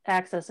it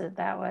access it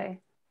that way.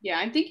 Yeah,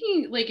 I'm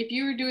thinking like if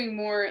you were doing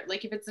more,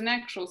 like if it's an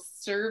actual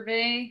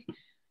survey,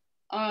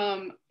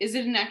 is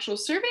it an actual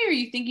survey or are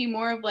you thinking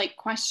more of like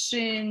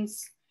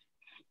questions?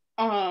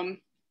 So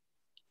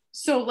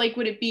like,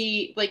 could it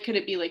be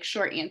like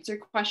short answer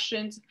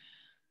questions?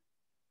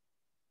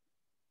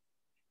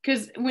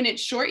 Because when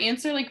it's short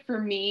answer, like for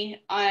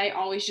me, I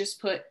always just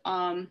put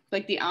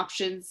like the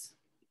options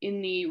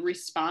in the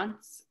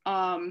response,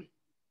 and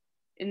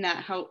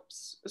that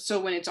helps.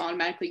 So when it's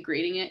automatically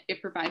grading it, it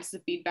provides the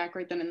feedback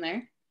right then and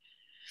there.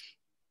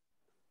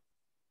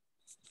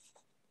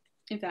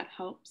 If that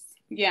helps.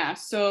 Yeah,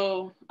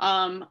 so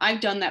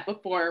I've done that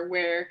before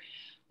where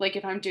like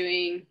if I'm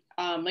doing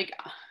like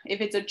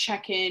if it's a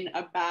check-in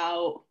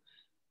about,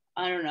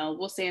 I don't know,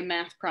 we'll say a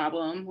math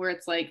problem where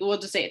it's like, we'll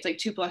just say it's like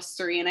 2 +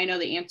 3 and I know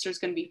the answer is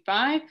going to be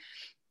 5.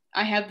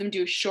 I have them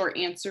do a short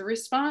answer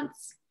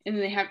response and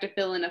then they have to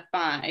fill in a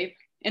 5.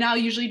 And I'll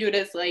usually do it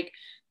as like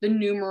the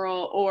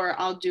numeral, or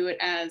I'll do it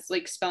as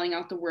like spelling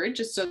out the word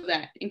just so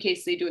that in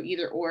case they do it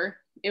either or,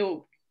 it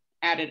will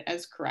add it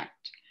as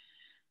correct.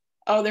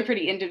 Oh, they're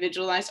pretty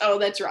individualized. Oh,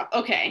 that's rough.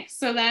 Okay,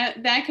 so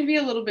that could be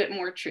a little bit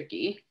more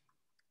tricky.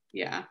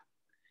 Yeah.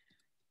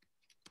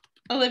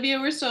 Olivia,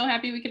 we're so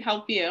happy we could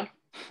help you.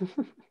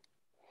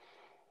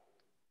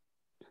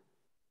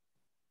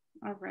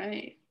 All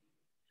right.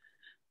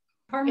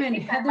 Carmen,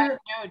 Heather. I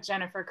know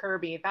Jennifer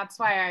Kirby. That's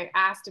why I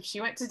asked if she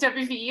went to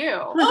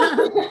WVU.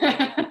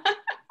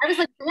 I was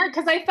like,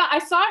 because I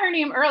saw her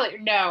name earlier.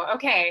 No,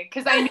 okay,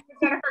 because I knew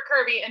Jennifer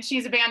Kirby and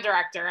she's a band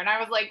director, and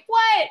I was like,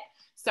 what?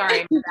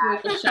 Sorry.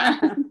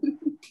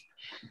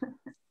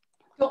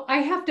 So I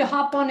have to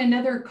hop on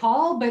another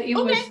call, but it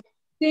was,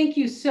 thank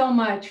you so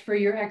much for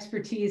your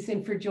expertise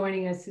and for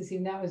joining us this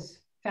evening. That was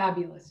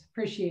fabulous.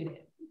 Appreciate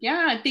it.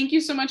 Yeah, thank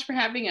you so much for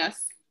having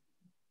us.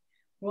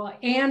 Well,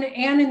 Anne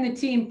and the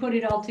team put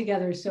it all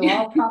together, so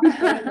I'll pop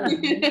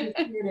it.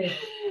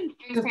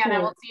 Thanks,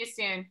 Hannah. We'll see you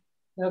soon.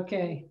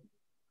 Okay.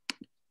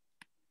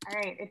 All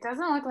right. It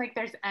doesn't look like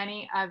there's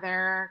any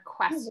other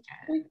questions.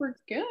 I think we're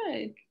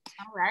good.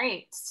 All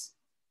right.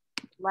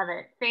 Love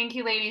it. Thank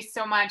you, ladies,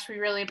 so much. We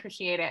really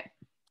appreciate it.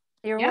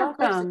 You're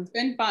welcome. It's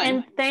been fun.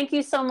 And thank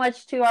you so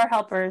much to our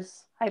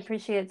helpers. I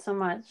appreciate it so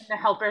much. The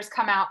helpers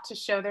come out to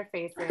show their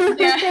faces.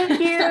 Thank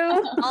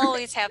you.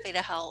 Always happy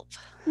to help.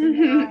 All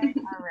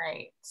right.